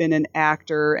 He had been an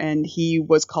actor, and he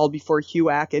was called before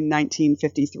HUAC in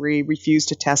 1953, refused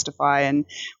to testify, and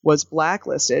was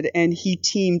blacklisted. And he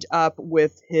teamed up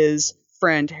with his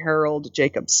friend Harold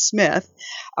Jacob Smith,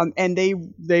 and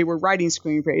they were writing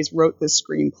screenplays, wrote this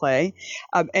screenplay,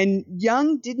 and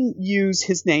Young didn't use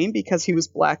his name because he was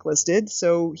blacklisted,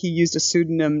 so he used a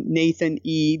pseudonym, Nathan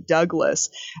E.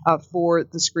 Douglas, for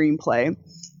the screenplay.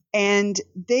 And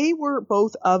they were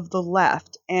both of the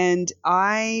left. And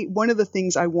one of the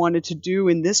things I wanted to do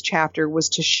in this chapter was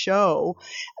to show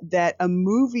that a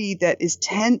movie that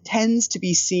tends to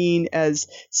be seen as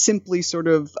simply sort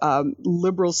of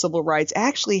liberal civil rights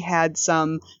actually had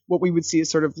some, what we would see as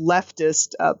sort of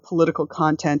leftist political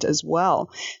content as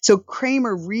well. So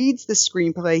Kramer reads the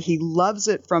screenplay. He loves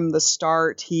it from the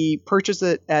start. He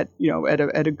purchases it at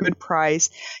a good price.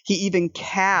 He even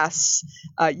casts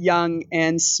Young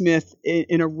and Smith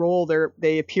in a role there.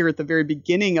 They appear at the very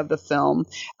beginning of the film,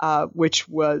 which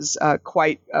was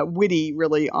quite witty,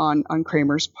 really, on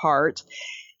Kramer's part.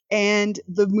 And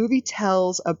the movie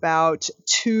tells about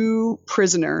two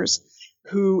prisoners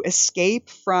who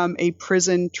escape from a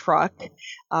prison truck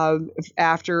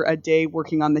after a day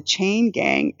working on the Chain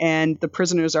Gang. And the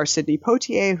prisoners are Sidney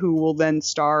Poitier, who will then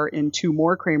star in two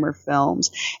more Kramer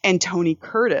films, and Tony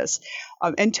Curtis.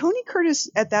 And Tony Curtis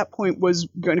at that point was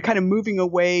kind of moving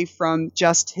away from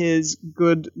just his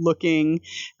good-looking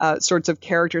sorts of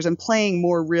characters and playing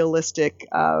more realistic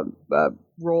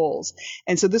roles.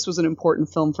 And so this was an important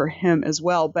film for him as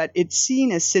well, but it's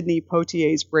seen as Sidney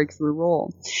Poitier's breakthrough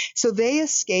role. So they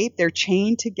escape, they're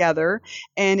chained together,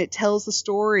 and it tells the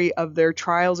story of their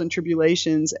trials and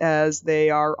tribulations as they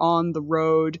are on the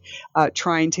road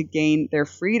trying to gain their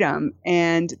freedom.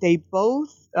 And they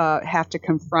both have to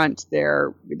confront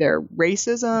their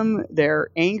racism, their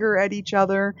anger at each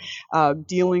other,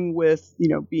 dealing with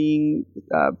being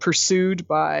pursued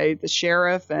by the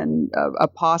sheriff and a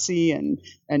posse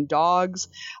and dogs,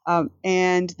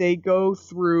 and they go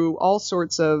through all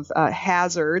sorts of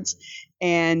hazards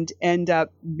and end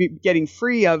up getting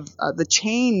free of the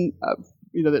chain of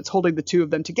that's holding the two of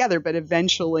them together. But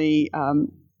eventually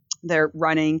they're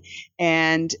running,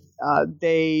 and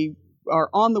they are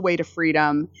on the way to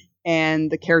freedom. And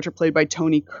the character played by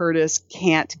Tony Curtis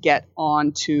can't get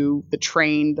onto the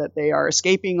train that they are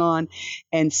escaping on.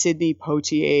 And Sidney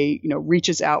Poitier,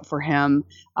 reaches out for him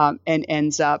and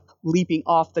ends up leaping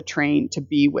off the train to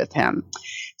be with him.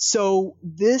 So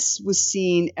this was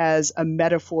seen as a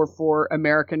metaphor for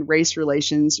American race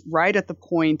relations right at the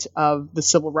point of the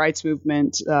civil rights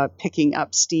movement picking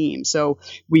up steam. So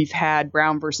we've had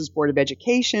Brown versus Board of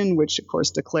Education, which of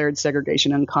course declared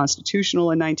segregation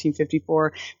unconstitutional in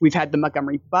 1954. We've had the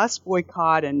Montgomery bus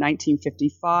boycott in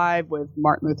 1955 with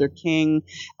Martin Luther King,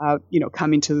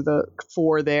 coming to the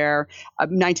fore there.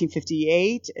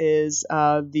 1958 is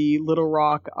the Little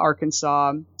Rock,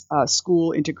 Arkansas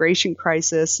school integration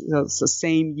crisis. It's the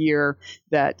same year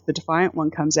that The Defiant One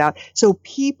comes out. So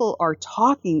people are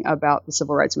talking about the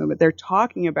civil rights movement. They're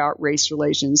talking about race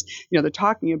relations. They're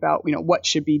talking about, what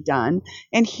should be done.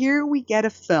 And here we get a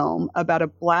film about a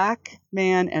black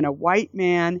man and a white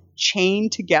man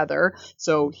chained together.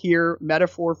 So here,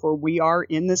 metaphor for we are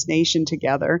in this nation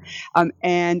together,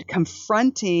 and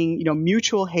confronting,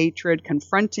 mutual hatred,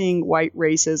 confronting white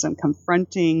racism,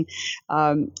 confronting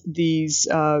these,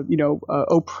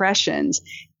 oppressions,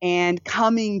 and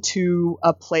coming to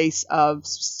a place of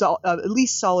at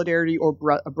least solidarity or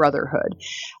brotherhood.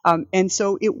 And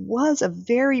so it was a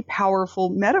very powerful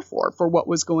metaphor for what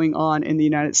was going on in the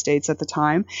United States at the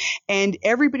time. And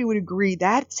everybody would agree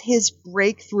that's his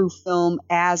breakthrough film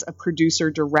as a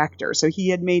producer-director. So he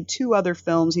had made 2 other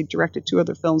films. He directed 2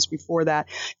 other films before that.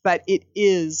 But it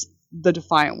is The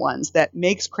Defiant Ones that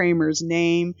makes Kramer's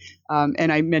name.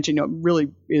 And I mentioned,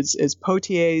 really is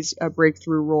Poitier's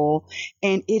breakthrough role.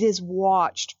 And it is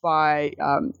watched by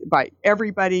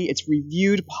everybody. It's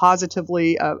reviewed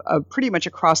positively pretty much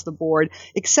across the board,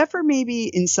 except for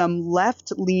maybe in some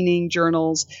left-leaning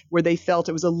journals where they felt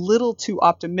it was a little too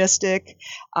optimistic.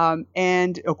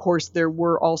 And, of course, there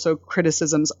were also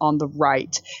criticisms on the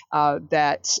right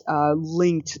that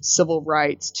linked civil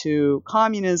rights to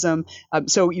communism.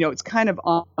 So, it's kind of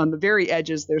on the very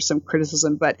edges. There's some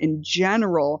criticism, but in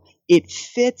general, it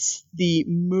fits the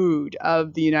mood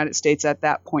of the United States at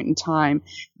that point in time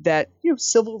that,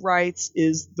 civil rights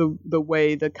is the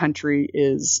way the country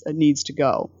needs to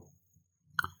go.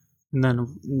 And then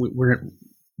we're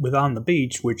with On the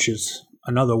Beach, which is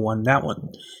another one. That one,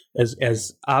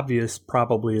 as obvious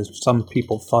probably as some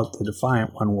people thought The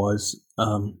Defiant One was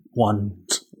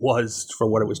for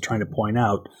what it was trying to point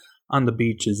out. On the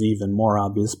Beach is even more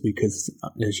obvious because,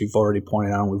 as you've already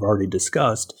pointed out and we've already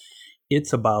discussed,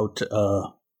 it's about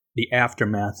the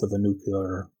aftermath of a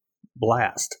nuclear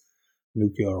blast,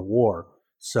 nuclear war.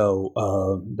 So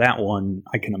that one,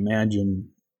 I can imagine,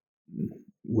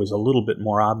 was a little bit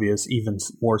more obvious, even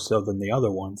more so than the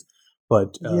other ones.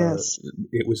 But yes.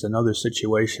 It was another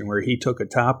situation where he took a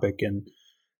topic and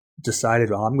decided,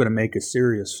 well, I'm going to make a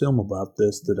serious film about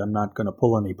this, that I'm not going to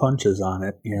pull any punches on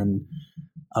it. And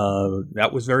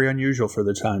that was very unusual for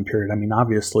the time period. I mean,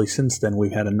 obviously, since then,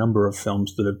 we've had a number of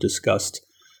films that have discussed,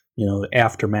 the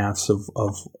aftermaths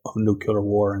of nuclear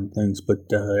war and things. But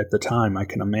at the time, I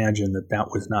can imagine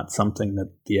that was not something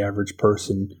that the average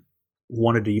person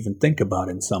wanted to even think about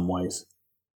in some ways.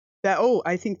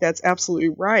 I think that's absolutely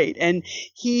right. And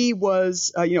he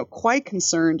was, quite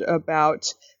concerned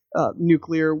about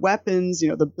nuclear weapons,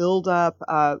 the buildup,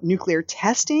 nuclear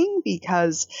testing,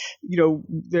 because,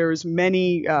 there's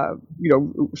many,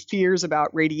 fears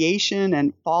about radiation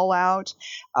and fallout.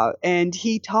 And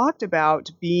he talked about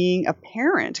being a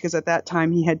parent, because at that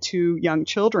time he had 2 young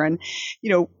children,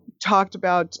 talked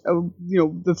about,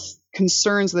 the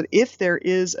concerns that if there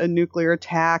is a nuclear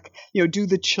attack, do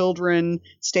the children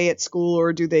stay at school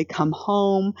or do they come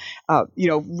home?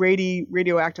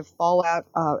 Radioactive fallout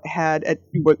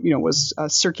was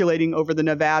circulating over the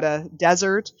Nevada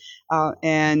desert,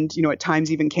 and at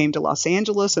times even came to Los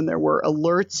Angeles, and there were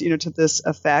alerts to this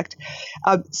effect.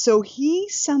 So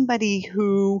he's somebody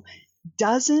who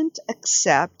doesn't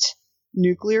accept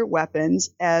nuclear weapons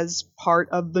as part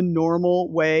of the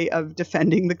normal way of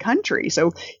defending the country.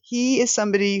 So he is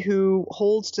somebody who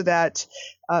holds to that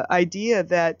idea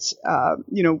that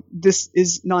this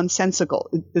is nonsensical.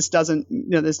 This doesn't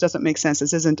make sense.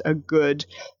 This isn't a good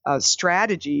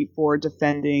strategy for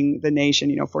defending the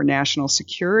nation, for national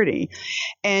security.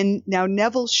 And now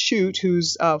Nevil Shute,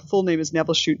 whose full name is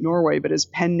Nevil Shute Norway, but his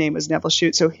pen name was Nevil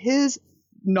Shute. So his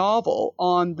novel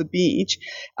On the Beach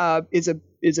is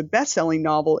a best-selling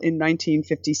novel in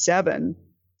 1957.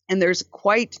 And there's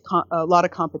quite a lot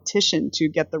of competition to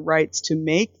get the rights to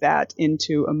make that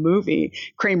into a movie.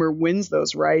 Kramer wins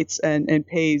those rights and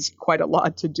pays quite a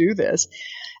lot to do this.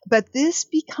 But this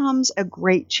becomes a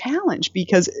great challenge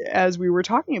because, as we were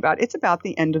talking about, it's about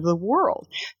the end of the world.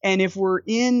 And if we're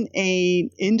in an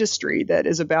industry that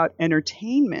is about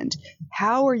entertainment,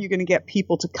 how are you going to get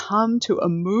people to come to a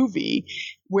movie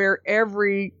where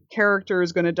every character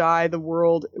is going to die, the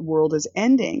world is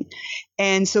ending?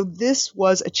 And so this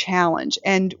was a challenge.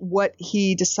 And what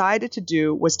he decided to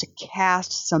do was to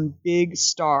cast some big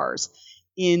stars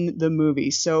in the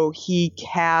movie. So he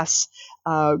casts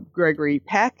Gregory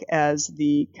Peck as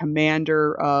the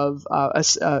commander of a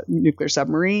nuclear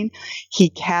submarine. He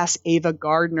casts Ava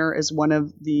Gardner as one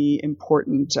of the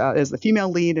important, as the female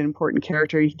lead, an important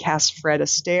character. He casts Fred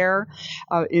Astaire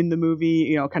in the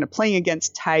movie, kind of playing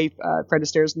against type. Fred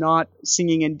Astaire is not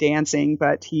singing and dancing,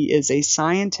 but he is a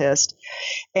scientist.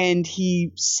 And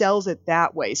he sells it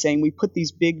that way, saying we put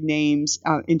these big names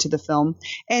into the film.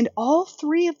 And all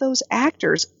three of those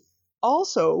actors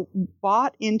also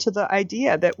bought into the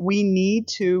idea that we need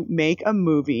to make a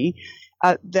movie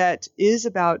that is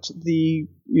about the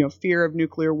fear of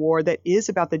nuclear war, that is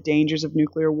about the dangers of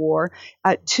nuclear war,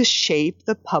 to shape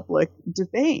the public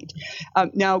debate.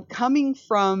 Now, coming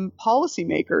from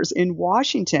policymakers in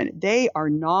Washington, they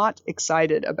are not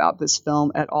excited about this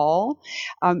film at all.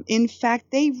 In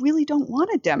fact, they really don't want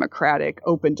a democratic,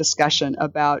 open discussion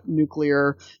about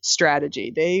nuclear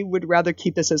strategy. They would rather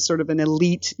keep this as sort of an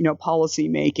elite,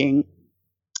 policymaking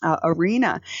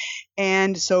arena.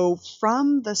 And so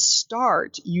from the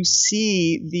start, you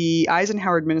see the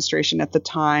Eisenhower administration at the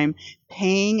time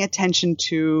paying attention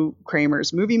to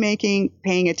Kramer's movie making,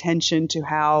 paying attention to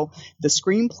how the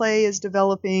screenplay is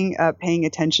developing, paying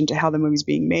attention to how the movie's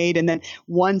being made. And then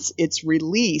once it's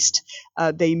released,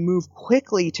 they move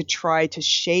quickly to try to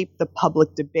shape the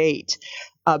public debate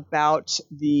about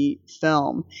the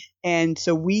film. And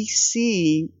so we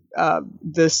see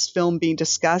this film being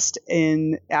discussed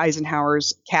in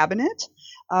Eisenhower's cabinet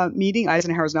meeting.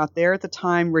 Eisenhower's not there at the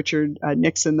time. Richard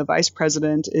Nixon, the vice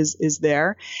president, is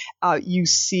there. You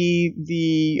see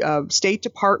the State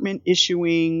Department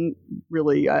issuing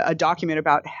really a document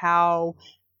about how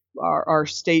our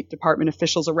State Department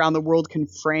officials around the world can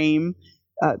frame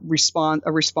a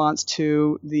response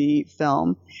to the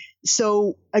film.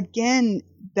 So again,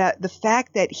 that the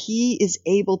fact that he is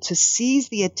able to seize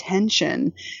the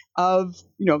attention of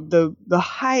the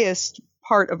highest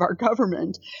part of our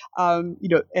government,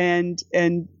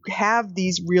 and have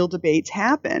these real debates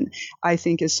happen, I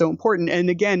think is so important. And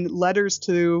again, letters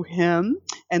to him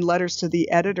and letters to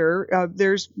the editor,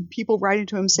 there's people writing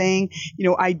to him saying,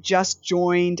 I just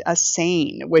joined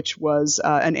ASANE, which was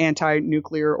an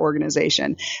anti-nuclear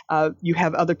organization. You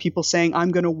have other people saying,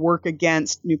 I'm going to work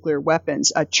against nuclear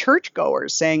weapons.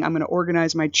 Churchgoers saying, I'm going to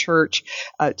organize my church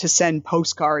to send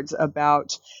postcards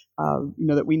about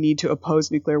that we need to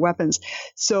oppose nuclear weapons.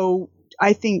 So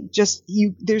I think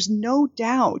there's no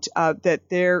doubt that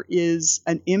there is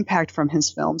an impact from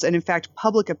his films. And in fact,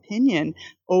 public opinion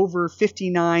over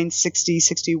 59, 60,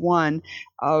 61,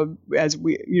 as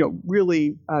we,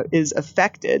 really is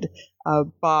affected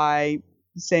by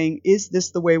saying, is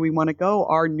this the way we want to go?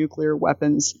 Are nuclear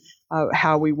weapons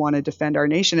how we want to defend our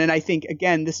nation? And I think,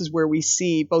 again, this is where we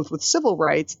see both with civil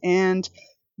rights and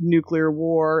nuclear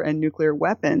war and nuclear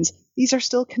weapons, these are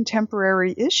still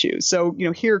contemporary issues. So,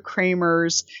 here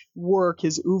Kramer's work,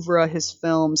 his oeuvre, his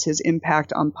films, his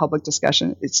impact on public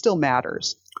discussion, it still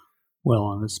matters.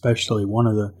 Well, and especially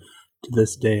to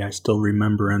this day, I still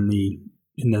remember in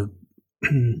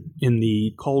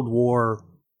the Cold War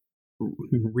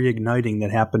reigniting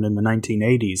that happened in the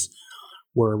 1980s,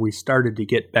 where we started to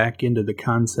get back into the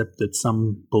concept that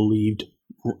some believed,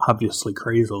 obviously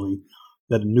crazily,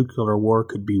 that a nuclear war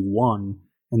could be won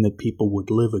and that people would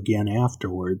live again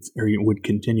afterwards, or would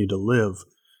continue to live.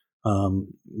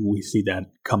 We see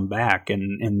that come back,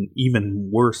 and even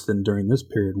worse than during this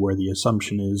period, where the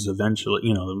assumption is eventually,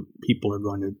 people are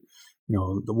going to,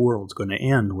 the world's going to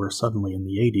end, where suddenly in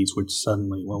the 80s, which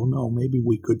suddenly, well, no, maybe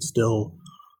we could still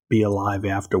be alive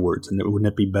afterwards, and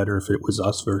wouldn't it be better if it was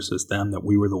us versus them, that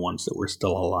we were the ones that were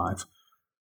still alive?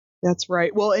 That's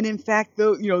right. Well, and in fact,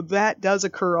 though, that does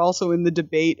occur also in the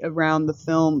debate around the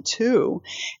film too.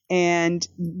 And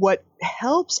what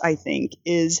helps, I think,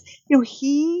 is,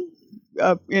 he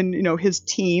and his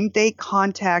team, they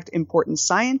contact important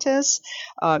scientists.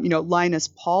 Linus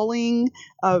Pauling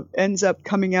ends up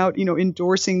coming out,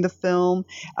 endorsing the film.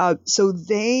 So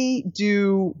they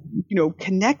do,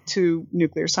 connect to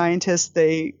nuclear scientists.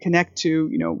 They connect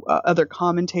to, other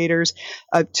commentators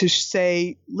to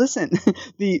say, listen,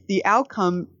 the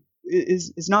outcome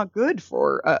is not good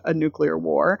for a nuclear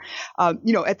war.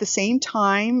 At the same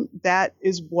time, that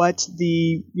is what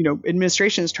the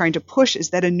administration is trying to push, is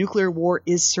that a nuclear war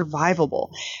is survivable.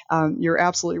 You're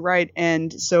absolutely right.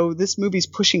 And so this movie's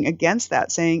pushing against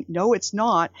that, saying, no, it's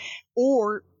not.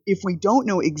 Or if we don't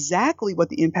know exactly what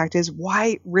the impact is,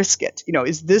 why risk it?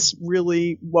 Is this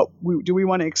really do we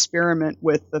want to experiment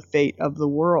with the fate of the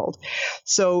world?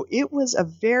 So it was a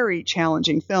very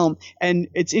challenging film. And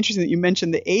it's interesting that you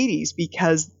mentioned the 80s,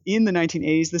 because in the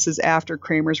 1980s, this is after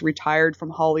Kramer's retired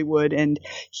from Hollywood, and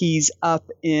he's up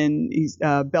in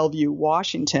Bellevue,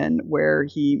 Washington, where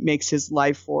he makes his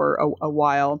life for a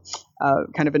while.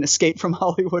 Kind of an escape from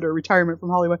Hollywood or retirement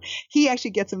from Hollywood. He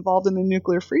actually gets involved in the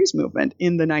nuclear freeze movement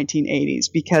in the 1980s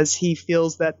because he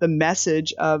feels that the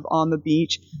message of On the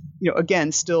Beach,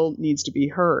 again, still needs to be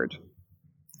heard.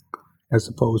 As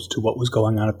opposed to what was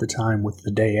going on at the time with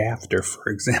The Day After,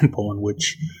 for example, in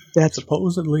which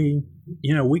supposedly,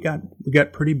 we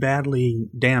got pretty badly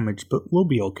damaged, but we'll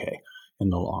be okay in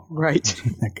the long run. Right.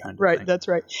 That kind of right. thing. That's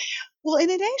right. Well,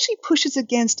 and it actually pushes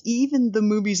against even the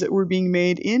movies that were being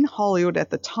made in Hollywood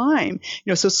at the time.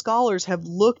 So scholars have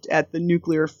looked at the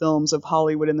nuclear films of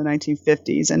Hollywood in the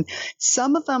 1950s, and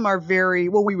some of them are very,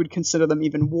 we would consider them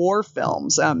even war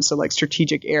films. So like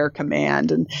Strategic Air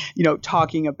Command and,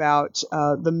 talking about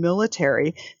the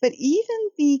military. But even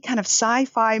the kind of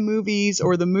sci-fi movies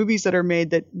or the movies that are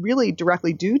made that really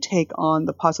directly do take on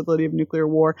the possibility of nuclear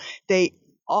war, they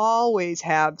always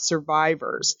have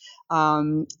survivors.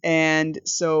 And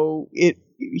so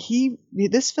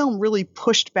this film really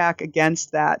pushed back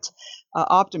against that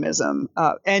optimism.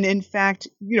 And in fact,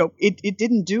 it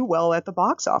didn't do well at the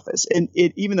box office. And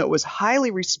even though it was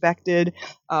highly respected,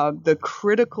 the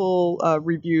critical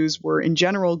reviews were in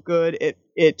general good.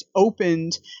 It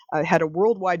opened, had a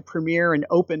worldwide premiere and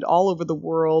opened all over the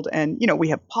world. And, we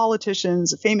have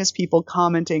politicians, famous people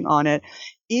commenting on it.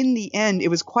 In the end, it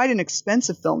was quite an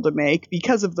expensive film to make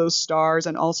because of those stars,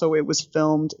 and also it was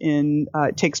filmed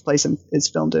is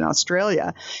filmed in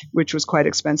Australia, which was quite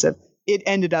expensive. It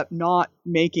ended up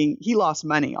he lost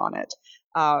money on it.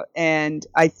 And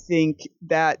I think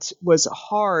that was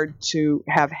hard to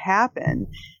have happen.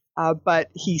 But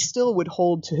he still would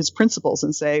hold to his principles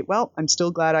and say, well, I'm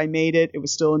still glad I made it. It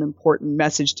was still an important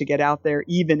message to get out there,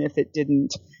 even if it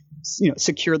didn't,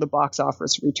 secure the box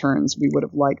office returns we would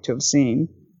have liked to have seen.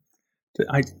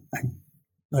 I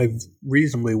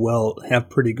reasonably have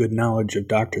pretty good knowledge of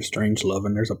Dr. Strangelove,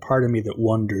 and there's a part of me that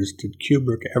wonders, did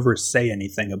Kubrick ever say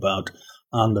anything about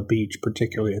On the Beach,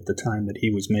 particularly at the time that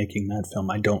he was making that film?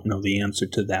 I don't know the answer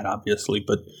to that, obviously,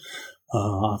 but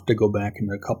I'll have to go back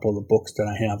into a couple of the books that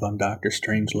I have on Dr.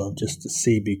 Strangelove just to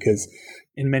see, because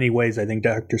in many ways I think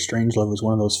Dr. Strangelove was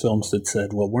one of those films that said,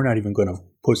 well, we're not even going to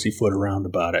pussyfoot around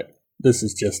about it. This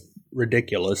is just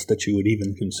ridiculous that you would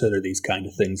even consider these kind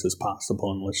of things as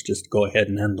possible, and let's just go ahead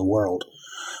and end the world.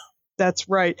 That's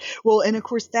right. Well, and of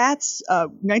course, that's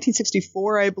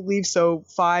 1964, I believe, so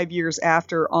 5 years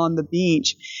after On the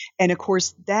Beach. And of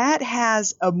course, that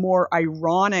has a more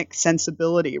ironic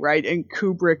sensibility, right? And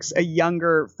Kubrick's a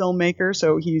younger filmmaker,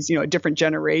 so he's, a different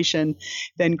generation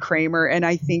than Kramer. And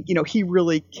I think, he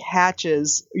really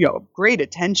catches, great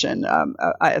attention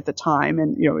at the time.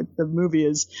 And, the movie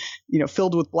is,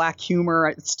 filled with black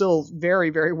humor. It's still very,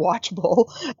 very watchable.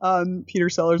 Peter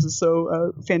Sellers is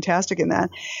so fantastic in that.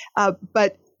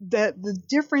 But the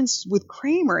difference with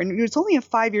Kramer, and it's only a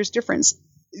 5 years difference,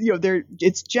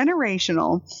 it's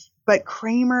generational, but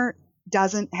Kramer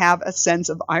doesn't have a sense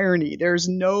of irony. There's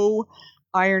no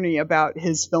irony about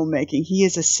his filmmaking. He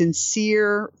is a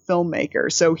sincere filmmaker.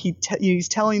 So he's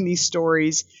telling these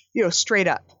stories, straight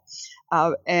up.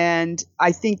 And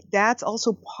I think that's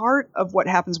also part of what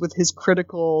happens with his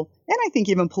critical and I think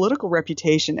even political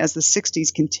reputation as the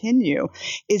 60s continue,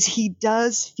 is he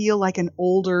does feel like an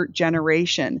older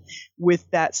generation with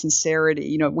that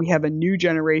sincerity. We have a new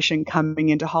generation coming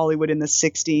into Hollywood in the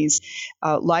 60s,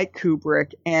 like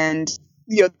Kubrick, and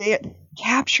they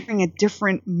capturing a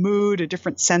different mood, a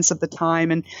different sense of the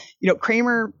time. And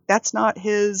Kramer, that's not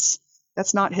his.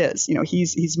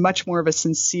 He's much more of a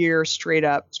sincere,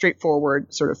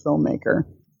 straightforward sort of filmmaker.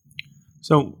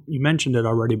 So you mentioned it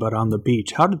already, but On the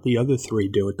Beach, how did the other three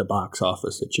do at the box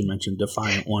office that you mentioned?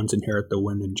 Defiant Ones, Inherit the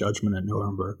Wind, and Judgment at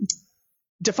Nuremberg.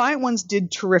 Defiant Ones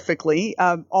did terrifically.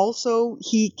 Also,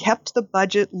 he kept the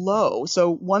budget low.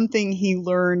 So one thing he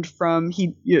learned from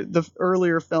the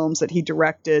earlier films that he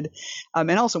directed,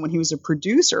 and also when he was a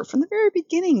producer from the very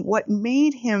beginning, what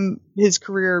made his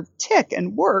career tick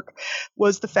and work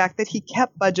was the fact that he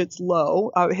kept budgets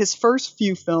low. His first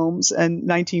few films in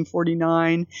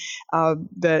 1949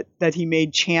 that he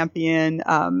made, Champion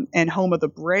and Home of the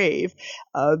Brave,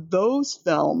 those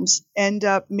films end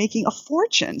up making a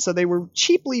fortune. So they were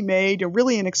cheaply made,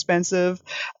 really inexpensive,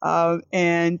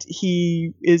 and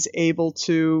he is able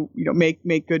to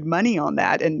make good money on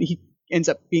that, and he ends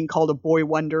up being called a boy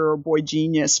wonder or boy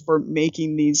genius for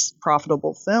making these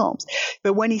profitable films.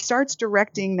 But when he starts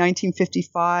directing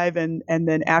 1955 and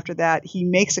then after that, he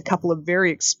makes a couple of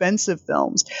very expensive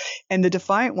films. And the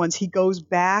Defiant Ones, he goes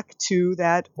back to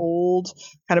that old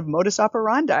kind of modus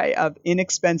operandi of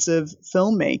inexpensive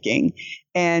filmmaking.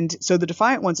 And so the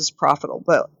Defiant Ones is profitable,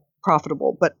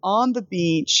 but On the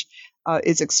Beach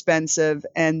is expensive,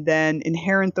 and then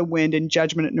Inherit the Wind and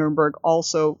Judgment at Nuremberg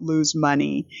also lose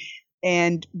money.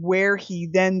 And where he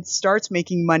then starts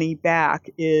making money back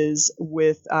is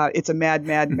with It's a Mad,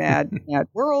 Mad, Mad, Mad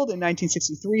World in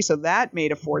 1963. So that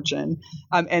made a fortune.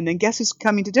 And then Guess Who's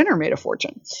Coming to Dinner made a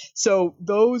fortune. So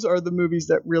those are the movies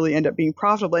that really end up being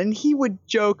profitable. And he would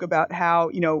joke about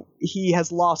how, he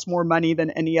has lost more money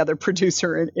than any other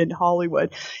producer in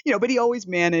Hollywood, but he always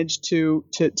managed to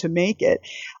make it.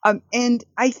 And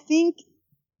I think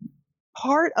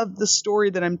part of the story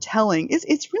that I'm telling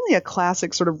it's really a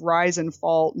classic sort of rise and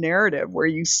fall narrative where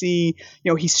you see,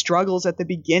 he struggles at the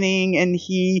beginning and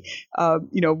he,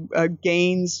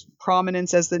 gains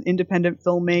prominence as an independent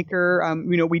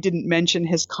filmmaker. We didn't mention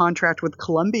his contract with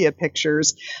Columbia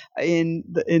Pictures in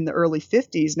the early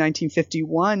 50s,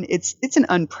 1951. It's an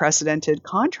unprecedented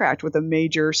contract with a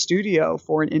major studio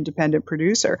for an independent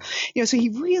producer. So he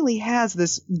really has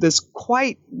this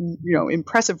quite,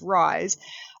 impressive rise.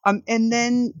 And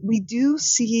then we do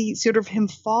see sort of him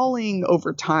falling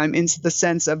over time in the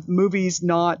sense of movies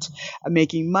not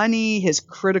making money, his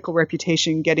critical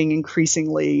reputation getting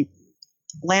increasingly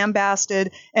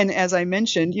lambasted. And as I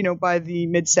mentioned, by the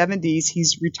mid-70s,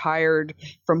 he's retired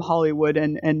from Hollywood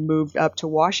and moved up to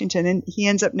Washington. And he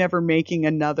ends up never making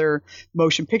another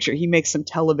motion picture. He makes some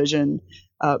television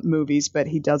movies, but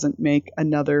he doesn't make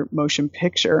another motion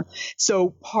picture. So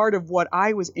part of what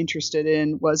I was interested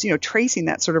in was, tracing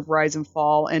that sort of rise and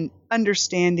fall and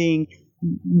understanding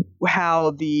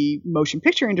how the motion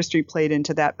picture industry played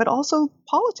into that, but also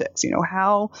politics,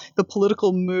 how the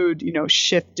political mood,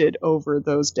 shifted over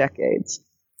those decades.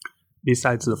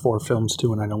 Besides the four films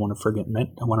too, and I don't want to forget,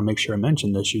 I want to make sure I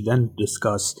mention this, you then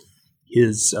discuss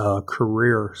his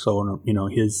career. So,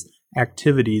 his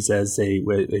activities as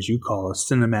you call a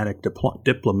cinematic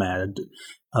diplomat,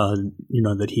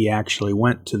 that he actually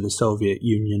went to the Soviet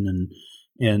Union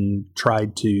and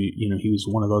tried to, he was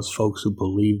one of those folks who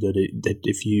believed that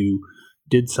if you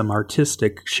did some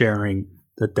artistic sharing,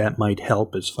 that might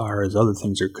help as far as other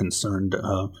things are concerned,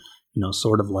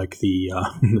 sort of like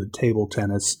the table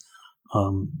tennis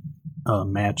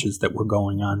matches that were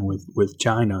going on with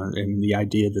China, and the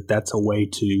idea that that's a way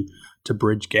to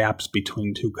bridge gaps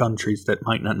between two countries that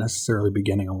might not necessarily be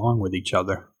getting along with each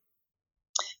other.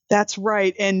 That's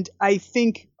right. And I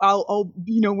think I'll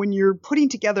when you're putting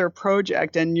together a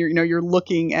project and you're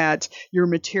looking at your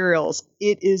materials,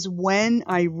 it is when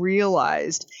I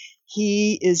realized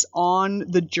he is on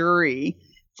the jury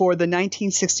for the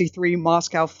 1963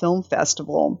 Moscow Film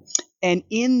Festival. And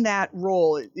in that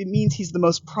role, it means he's the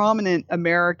most prominent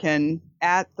American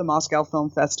at the Moscow Film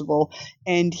Festival.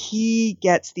 And he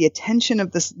gets the attention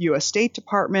of the U.S. State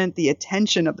Department, the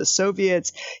attention of the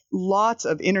Soviets, lots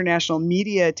of international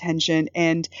media attention.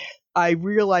 And I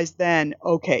realized then,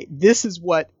 okay, this is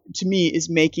what, to me, is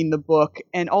making the book.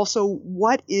 And also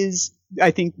what is, I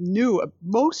think,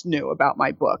 most new about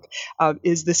my book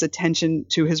is this attention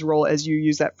to his role, as you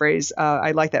use that phrase.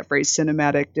 I like that phrase,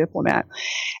 cinematic diplomat.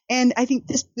 And I think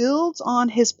this builds on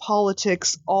his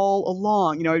politics all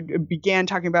along. I began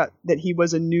talking about that he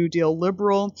was a New Deal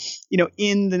liberal.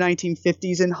 In the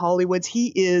 1950s in Hollywood,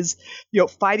 he is,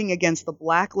 fighting against the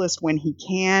blacklist when he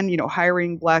can,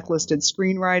 hiring blacklisted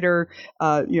screenwriter,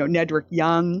 Nedrick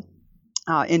Young.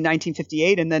 In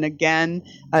 1958, and then again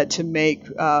to write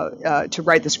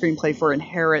the screenplay for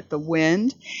Inherit the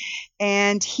Wind.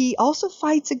 And he also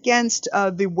fights against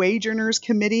the Wage Earners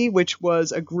Committee, which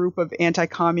was a group of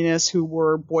anti-communists who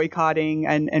were boycotting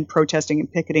and protesting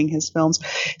and picketing his films.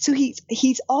 So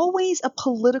he's always a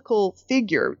political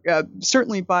figure,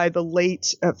 certainly by the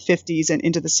late 50s and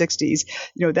into the 60s.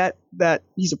 That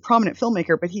he's a prominent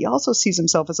filmmaker, but he also sees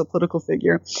himself as a political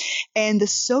figure. And the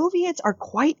Soviets are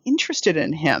quite interested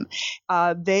in him.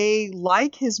 They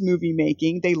like his movie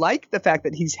making. They like the fact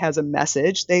that he has a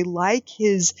message. They like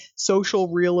his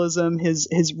social realism,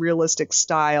 his realistic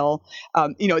style.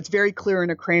 It's very clear in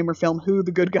a Kramer film who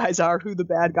the good guys are, who the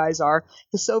bad guys are.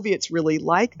 The Soviets really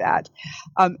like that.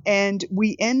 And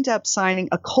we end up signing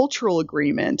a cultural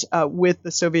agreement with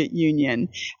the Soviet Union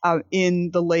in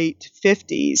the late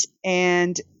 50s.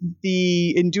 And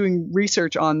in doing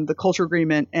research on the cultural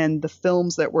agreement and the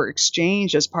films that were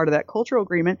exchanged as part of that cultural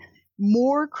agreement,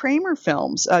 more Kramer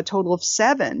films, a total of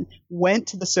 7, went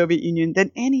to the Soviet Union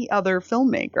than any other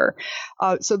filmmaker.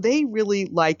 So they really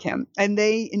like him. And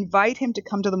they invite him to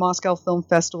come to the Moscow Film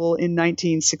Festival in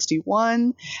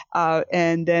 1961.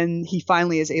 And then he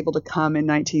finally is able to come in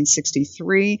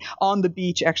 1963. On the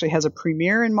Beach actually has a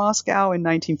premiere in Moscow in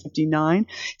 1959.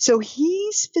 So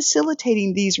he's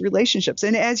facilitating these relationships.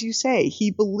 And as you say,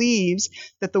 he believes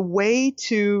that the way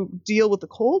to deal with the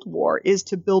Cold War is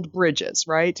to build bridges,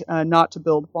 right? Not to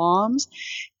build bombs.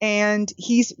 And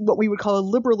he's what we would call a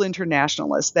liberal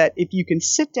internationalist, that if you can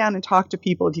sit down and talk to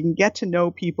people, if you can get to know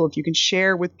people, if you can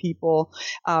share with people,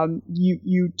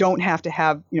 you don't have to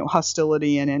have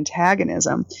hostility and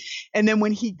antagonism. And then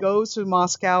when he goes to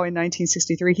Moscow in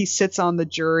 1963, he sits on the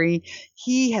jury.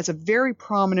 He has a very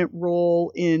prominent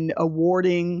role in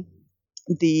awarding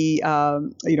the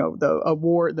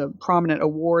prominent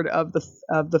award of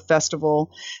the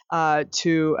festival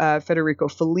to Federico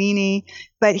Fellini.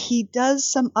 But he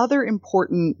does some other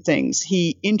important things.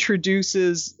 He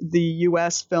introduces the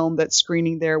U.S. film that's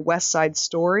screening there, West Side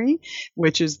Story,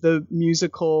 which is the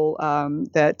musical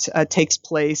that takes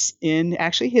place in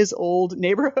actually his old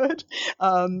neighborhood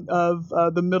of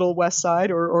the Middle West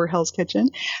Side or Hell's Kitchen.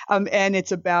 And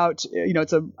it's about,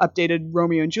 it's an updated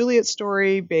Romeo and Juliet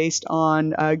story based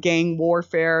on gang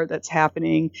warfare that's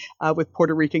happening with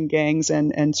Puerto Rican gangs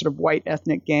and sort of white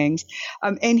ethnic gangs.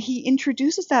 And he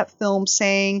introduces that film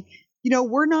saying,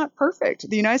 we're not perfect.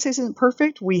 The United States isn't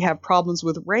perfect. We have problems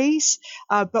with race,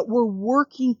 but we're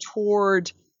working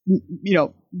toward,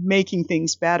 making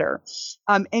things better.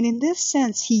 And in this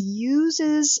sense, he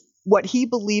uses what he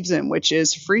believes in, which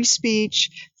is free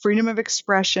speech, freedom of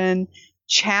expression,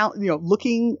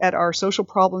 looking at our social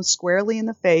problems squarely in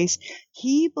the face.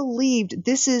 He believed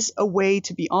this is a way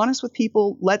to be honest with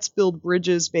people. Let's build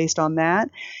bridges based on that.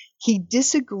 He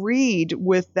disagreed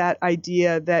with that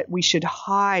idea that we should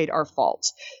hide our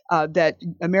faults, that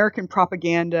American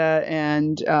propaganda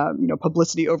and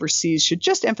publicity overseas should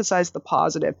just emphasize the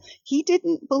positive. He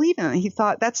didn't believe in it. He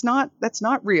thought that's not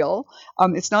real.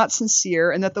 It's not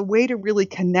sincere, and that the way to really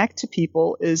connect to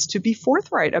people is to be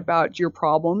forthright about your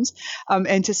problems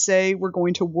and to say we're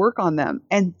going to work on them.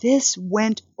 And this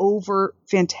went over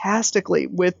fantastically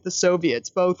with the Soviets,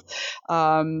 both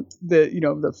the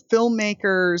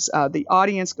filmmakers, the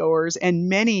audience goers, and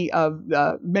many of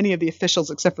the officials,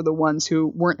 except for the ones who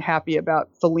weren't happy about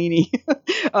Fellini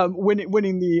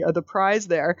winning the prize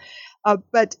there.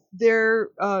 But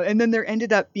and then there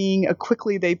ended up being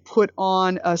quickly they put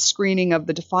on a screening of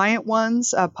The Defiant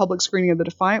Ones, a public screening of The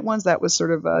Defiant Ones. That was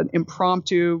sort of an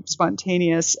impromptu,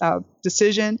 spontaneous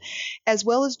decision, as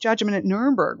well as Judgment at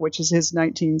Nuremberg, which is his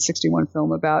 1961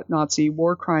 film about Nazi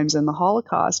war crimes and the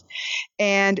Holocaust.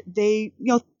 And they,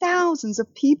 thousands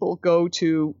of people go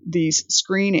to these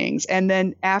screenings. And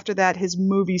then after that, his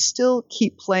movies still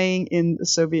keep playing in the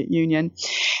Soviet Union.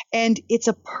 And it's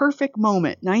a perfect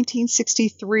moment.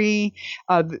 1963,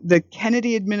 the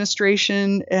Kennedy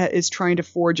administration is trying to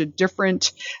forge a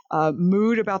different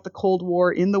mood about the Cold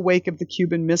War in the wake of the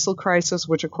Cuban Missile Crisis,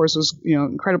 which of course was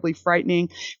incredibly frightening.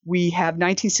 We have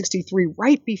 1963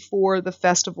 right before the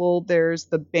festival. There's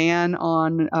the ban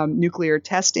on nuclear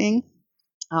testing.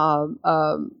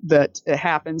 That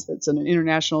happens. That's an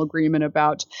international agreement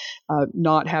about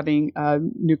not having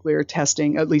nuclear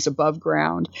testing, at least above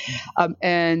ground.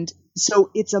 And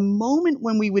so it's a moment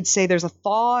when we would say there's a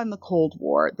thaw in the Cold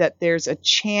War, that there's a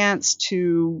chance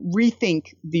to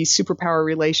rethink these superpower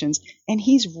relations. And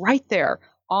he's right there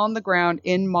on the ground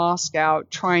in Moscow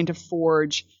trying to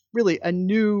forge really a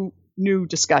new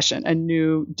discussion, a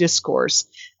new discourse.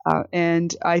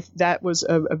 And that was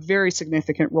a very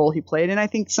significant role he played. And I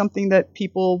think something that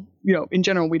people, in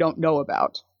general, we don't know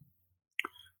about.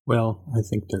 Well, I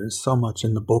think there is so much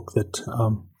in the book that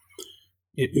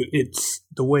it's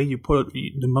the way you put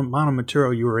it, the amount of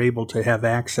material you were able to have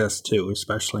access to,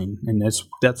 especially, and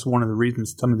that's one of the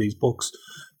reasons some of these books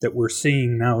that we're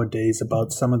seeing nowadays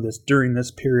about some of this during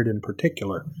this period in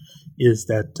particular is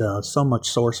that so much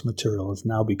source material is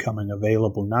now becoming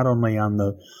available, not only on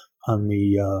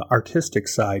the artistic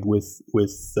side with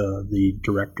the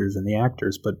directors and the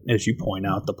actors, but as you point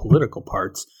out, the political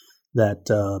parts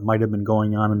that might have been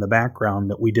going on in the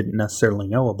background that we didn't necessarily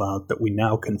know about, that we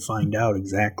now can find out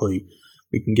exactly.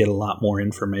 We can get a lot more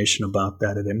information about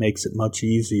that, and it makes it much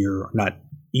easier, not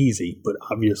easy, but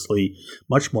obviously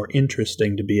much more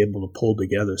interesting to be able to pull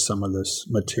together some of this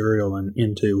material and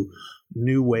into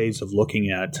new ways of looking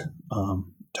at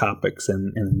topics,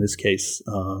 and in this case,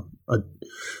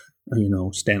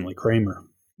 Stanley Kramer.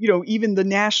 Even the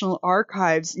National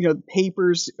Archives,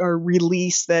 papers are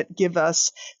released that give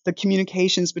us the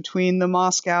communications between the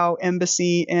Moscow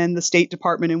embassy and the State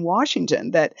Department in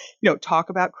Washington that,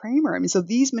 talk about Kramer. I mean, so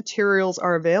these materials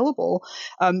are available.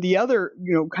 The other,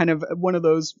 kind of one of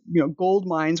those, gold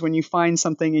mines when you find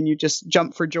something and you just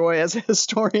jump for joy as a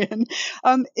historian,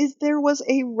 is there was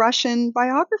a Russian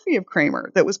biography of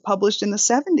Kramer that was published in the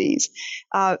 70s.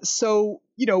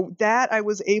 That I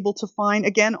was able to find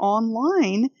again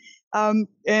online.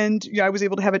 And I was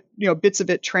able to have it, bits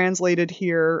of it translated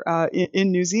here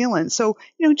in New Zealand. So,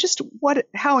 just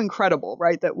how incredible,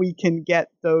 right, that we can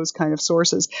get those kind of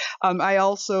sources. I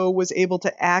also was able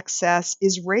to access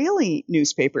Israeli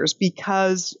newspapers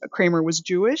because Kramer was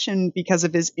Jewish and because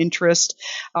of his interest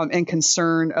and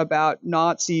concern about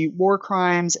Nazi war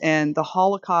crimes and the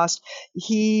Holocaust.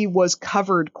 He was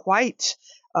covered quite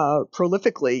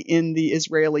prolifically in the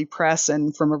Israeli press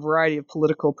and from a variety of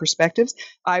political perspectives.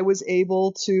 I was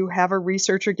able to have a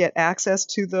researcher get access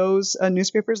to those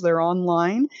newspapers. They're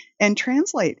online and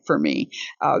translate for me.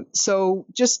 So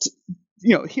just,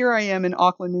 here I am in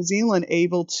Auckland, New Zealand,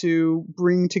 able to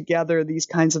bring together these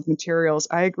kinds of materials.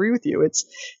 I agree with you.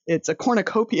 It's a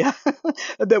cornucopia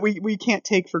that we can't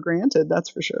take for granted. That's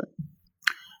for sure.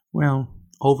 Well,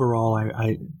 overall,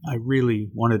 I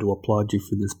really wanted to applaud you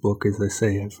for this book. As I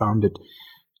say, I found it.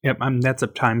 That's a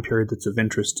time period that's of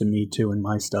interest to me too in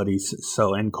my studies.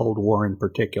 So, and Cold War in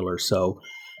particular. So,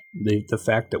 the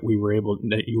fact that you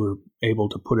were able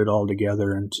to put it all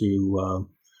together and to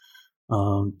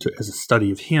as a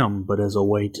study of him, but as a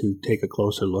way to take a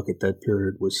closer look at that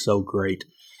period was so great.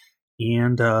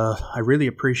 And I really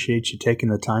appreciate you taking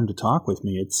the time to talk with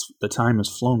me. The time has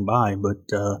flown by,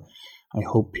 but I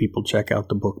hope people check out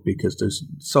the book because there's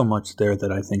so much there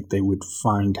that I think they would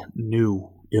find new,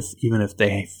 even if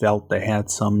they felt they had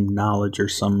some knowledge or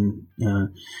some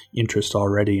interest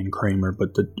already in Kramer. But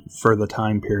for the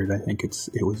time period, I think it's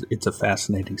a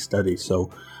fascinating study.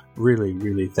 So really,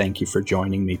 really thank you for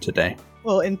joining me today.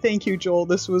 Well, and thank you, Joel.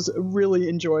 This was really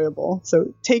enjoyable.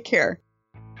 So take care.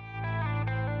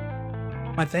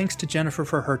 My thanks to Jennifer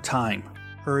for her time.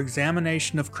 Her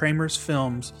examination of Kramer's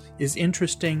films is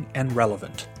interesting and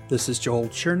relevant. This is Joel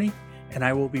Cherney, and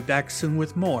I will be back soon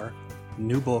with more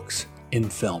New Books in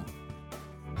Film.